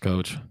been the best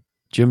coach.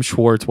 Jim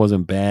Schwartz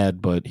wasn't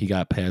bad, but he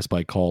got passed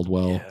by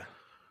Caldwell. Yeah.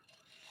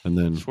 And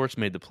then Schwartz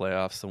made the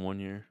playoffs the one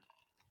year.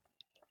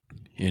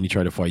 and he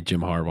tried to fight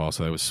Jim Harbaugh,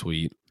 so that was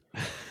sweet.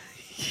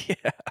 Yeah.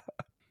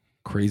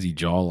 Crazy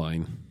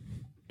jawline.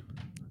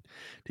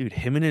 Dude,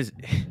 him and his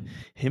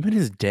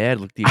dad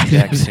look the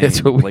exact same.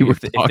 That's what we like were if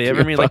they ever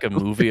talking made like a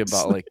about. movie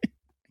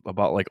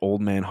about like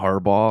old man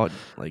Harbaugh,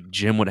 like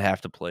Jim would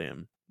have to play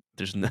him.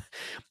 There's no,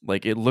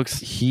 like it looks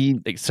He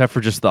except for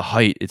just the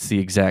height, it's the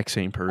exact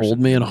same person. old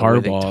man The way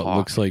they Harbaugh talk.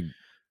 looks like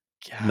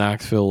God.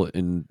 Knoxville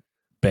in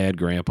Bad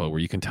Grandpa, where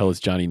you can tell it's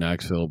Johnny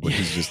Knoxville, but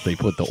he's just they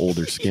put the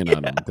older skin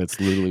on him. That's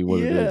literally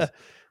what it is.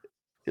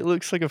 It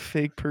looks like a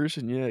fake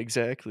person. Yeah,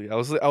 exactly. I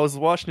was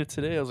watching it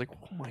today. I was like,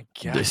 oh my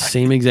god. The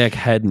same exact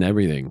head and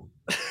everything.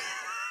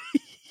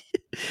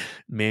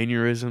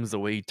 Mannerisms, the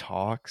way he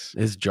talks.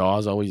 His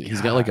jaw's always he's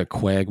got like a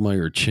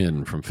Quagmire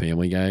chin from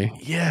Family Guy.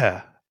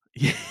 Yeah.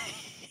 Yeah.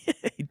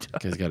 He does.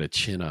 Guy's got a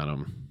chin on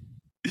him.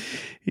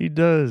 He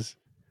does.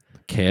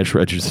 Cash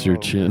register Oh.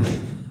 chin.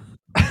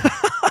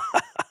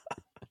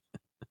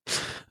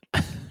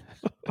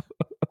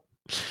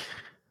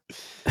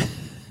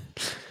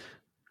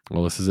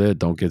 Well, this is it.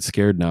 Don't get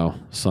scared now.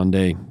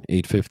 Sunday,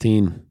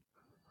 8:15.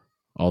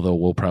 Although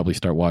we'll probably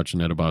start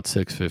watching at about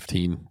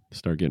 6:15.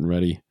 Start getting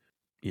ready.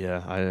 Yeah,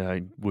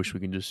 I wish we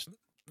can just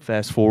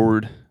fast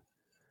forward.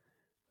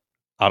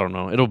 I don't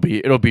know. It'll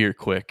be here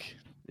quick.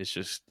 It's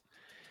just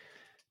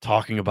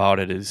talking about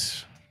it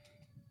is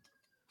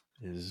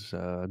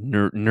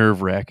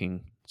nerve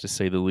wracking, to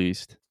say the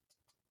least.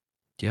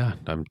 Yeah,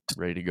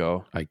 Ready to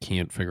go. I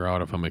can't figure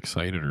out if I'm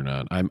excited or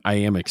not. I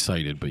am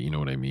excited, but you know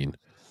what I mean.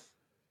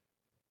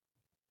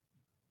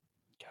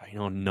 God, you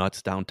know how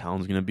nuts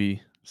downtown's gonna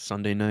be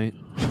Sunday night,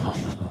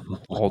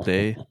 all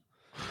day.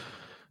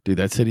 Dude,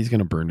 that city's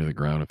gonna burn to the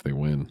ground if they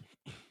win.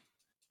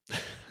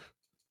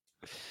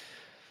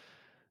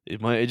 It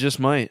might. It just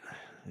might.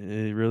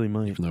 It really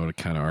might. Even though it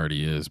kind of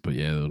already is, but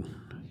yeah,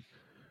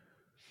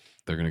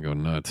 they're gonna go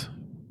nuts.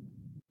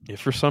 If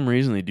for some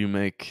reason they do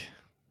make,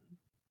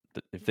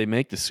 if they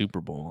make the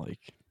Super Bowl, like,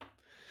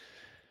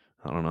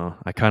 I don't know.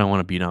 I kind of want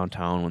to be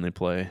downtown when they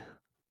play,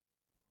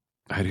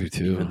 I do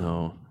too. even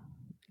though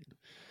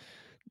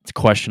it's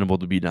questionable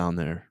to be down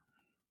there,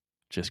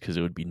 just because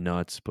it would be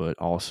nuts. But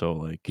also,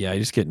 like, Yeah, I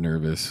just get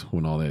nervous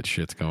when all that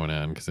shit's going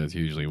on because that's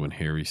usually when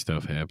hairy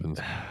stuff happens.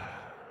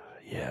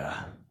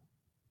 yeah,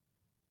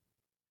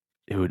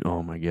 it would.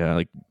 Oh my god!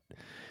 Like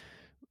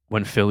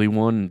when Philly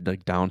won,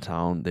 like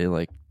downtown, they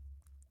like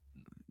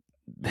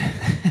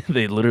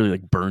they literally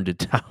like burned it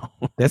down.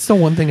 That's the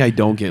one thing I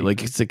don't get.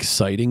 Like, it's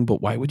exciting,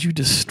 but why would you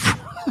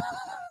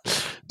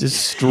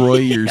destroy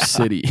your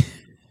city?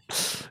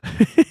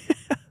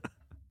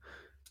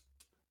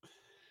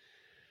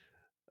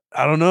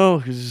 I don't know.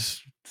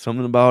 There's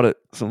something about it.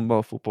 Something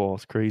about football.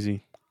 It's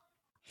crazy.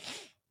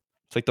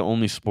 It's like the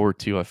only sport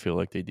too. I feel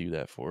like they do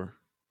that for.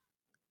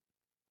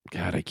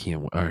 God, I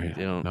can't. All right,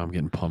 They don't- now I'm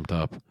getting pumped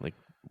up. Like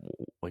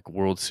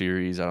World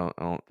Series. I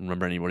don't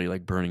remember anybody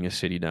like burning a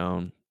city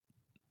down.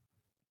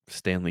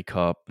 Stanley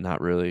Cup, not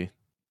really.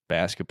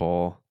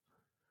 Basketball.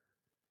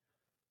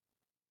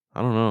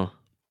 I don't know.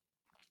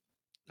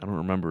 I don't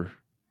remember.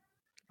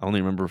 I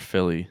only remember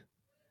Philly.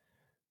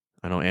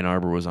 I know Ann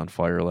Arbor was on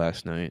fire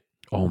last night.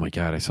 Oh my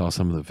god, I saw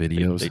some of the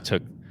videos.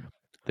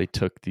 They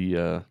took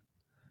the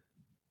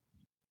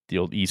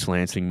old East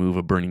Lansing move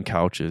of burning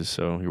couches.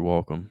 So you're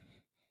welcome.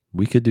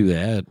 We could do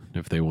that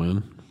if they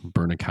win.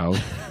 Burn a couch.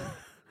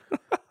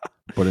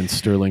 but in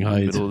Sterling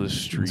Heights. Middle of the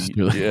street.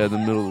 Sterling- Yeah, the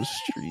middle of the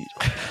street.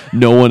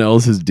 No one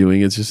else is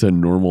doing it. It's just a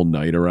normal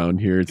night around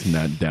here. It's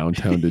not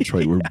downtown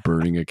Detroit. We're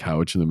burning a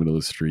couch in the middle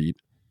of the street.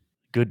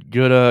 Good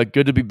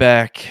to be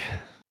back.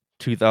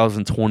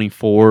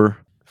 2024,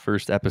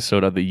 first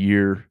episode of the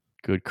year.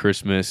 Good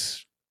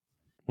Christmas.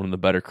 One of the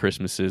better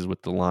Christmases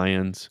with the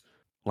Lions.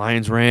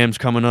 Lions-Rams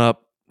coming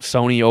up.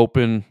 Sony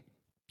Open.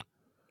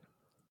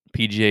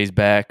 PGA's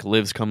back.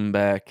 Liv's coming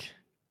back.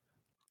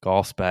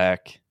 Golf's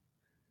back.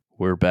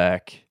 We're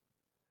back.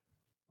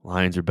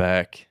 Lions are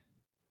back.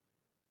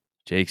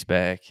 Jake's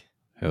back.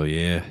 Hell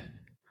yeah.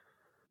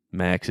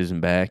 Max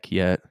isn't back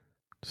yet.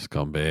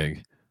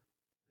 Scumbag.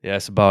 Yeah,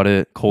 that's about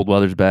it. Cold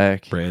weather's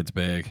back. Brad's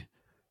back.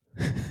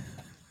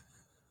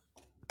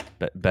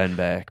 Ben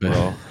back,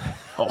 bro.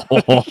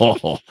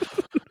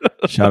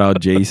 Shout out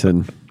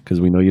Jason, because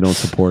we know you don't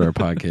support our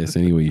podcast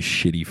anyway, you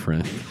shitty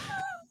friend.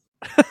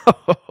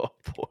 Oh,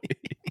 boy.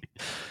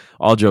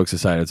 All jokes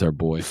aside, it's our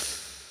boy.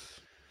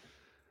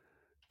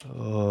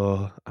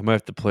 Oh, I might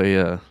have to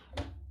play. I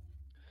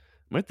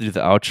might have to do the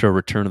outro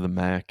 "Return of the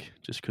Mac"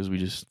 just because we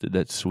just did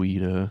that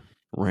sweet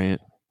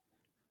rant.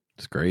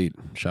 It's great.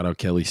 Shout out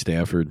Kelly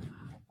Stafford.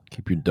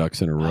 Keep your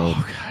ducks in a row.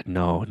 Oh God,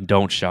 no!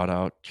 Don't shout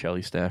out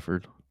Kelly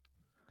Stafford.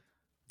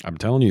 I'm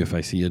telling you, if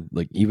I see it,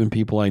 like even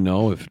people I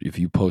know, if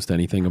you post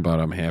anything about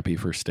I'm happy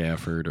for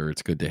Stafford or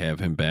it's good to have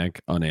him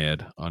back,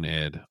 unad.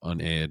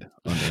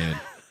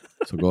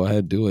 So go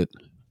ahead, do it.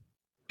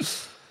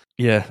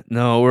 Yeah,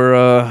 no,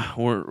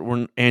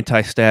 we're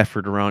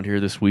anti-Stafford around here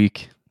this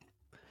week.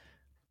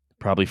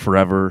 Probably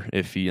forever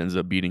if he ends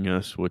up beating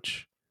us,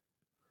 which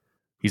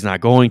he's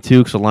not going to,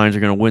 because the Lions are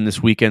going to win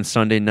this weekend,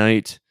 Sunday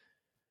night.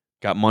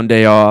 Got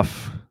Monday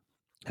off.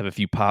 Have a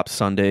few pops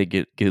Sunday.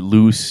 Get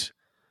loose.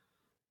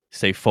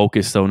 Stay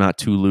focused though, not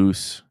too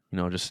loose. You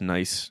know, just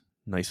nice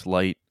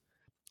light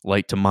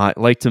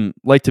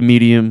to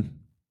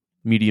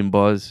medium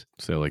buzz.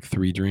 So like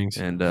 3 drinks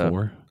And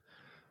 4.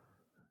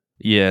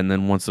 Yeah, and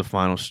then once the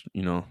final,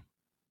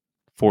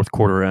 fourth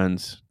quarter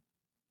ends,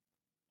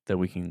 then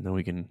we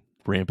can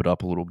ramp it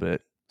up a little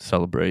bit,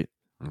 celebrate.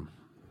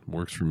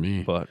 Works for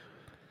me. But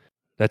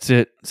that's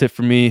it. That's it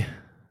for me.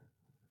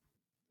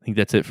 I think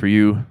that's it for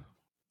you.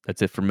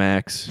 That's it for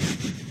Max.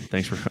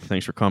 Thanks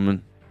for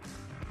coming.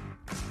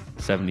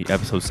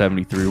 Episode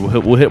 73.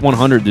 We'll hit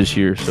 100 this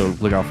year, so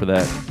look out for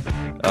that.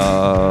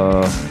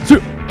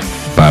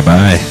 Bye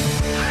bye.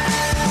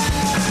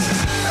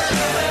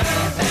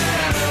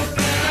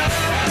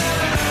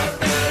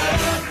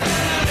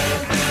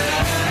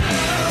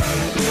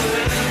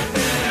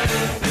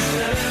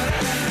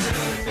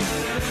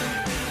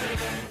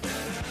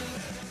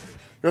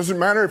 Doesn't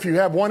matter if you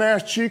have one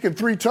ass cheek and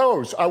 3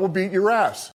 toes. I will beat your ass.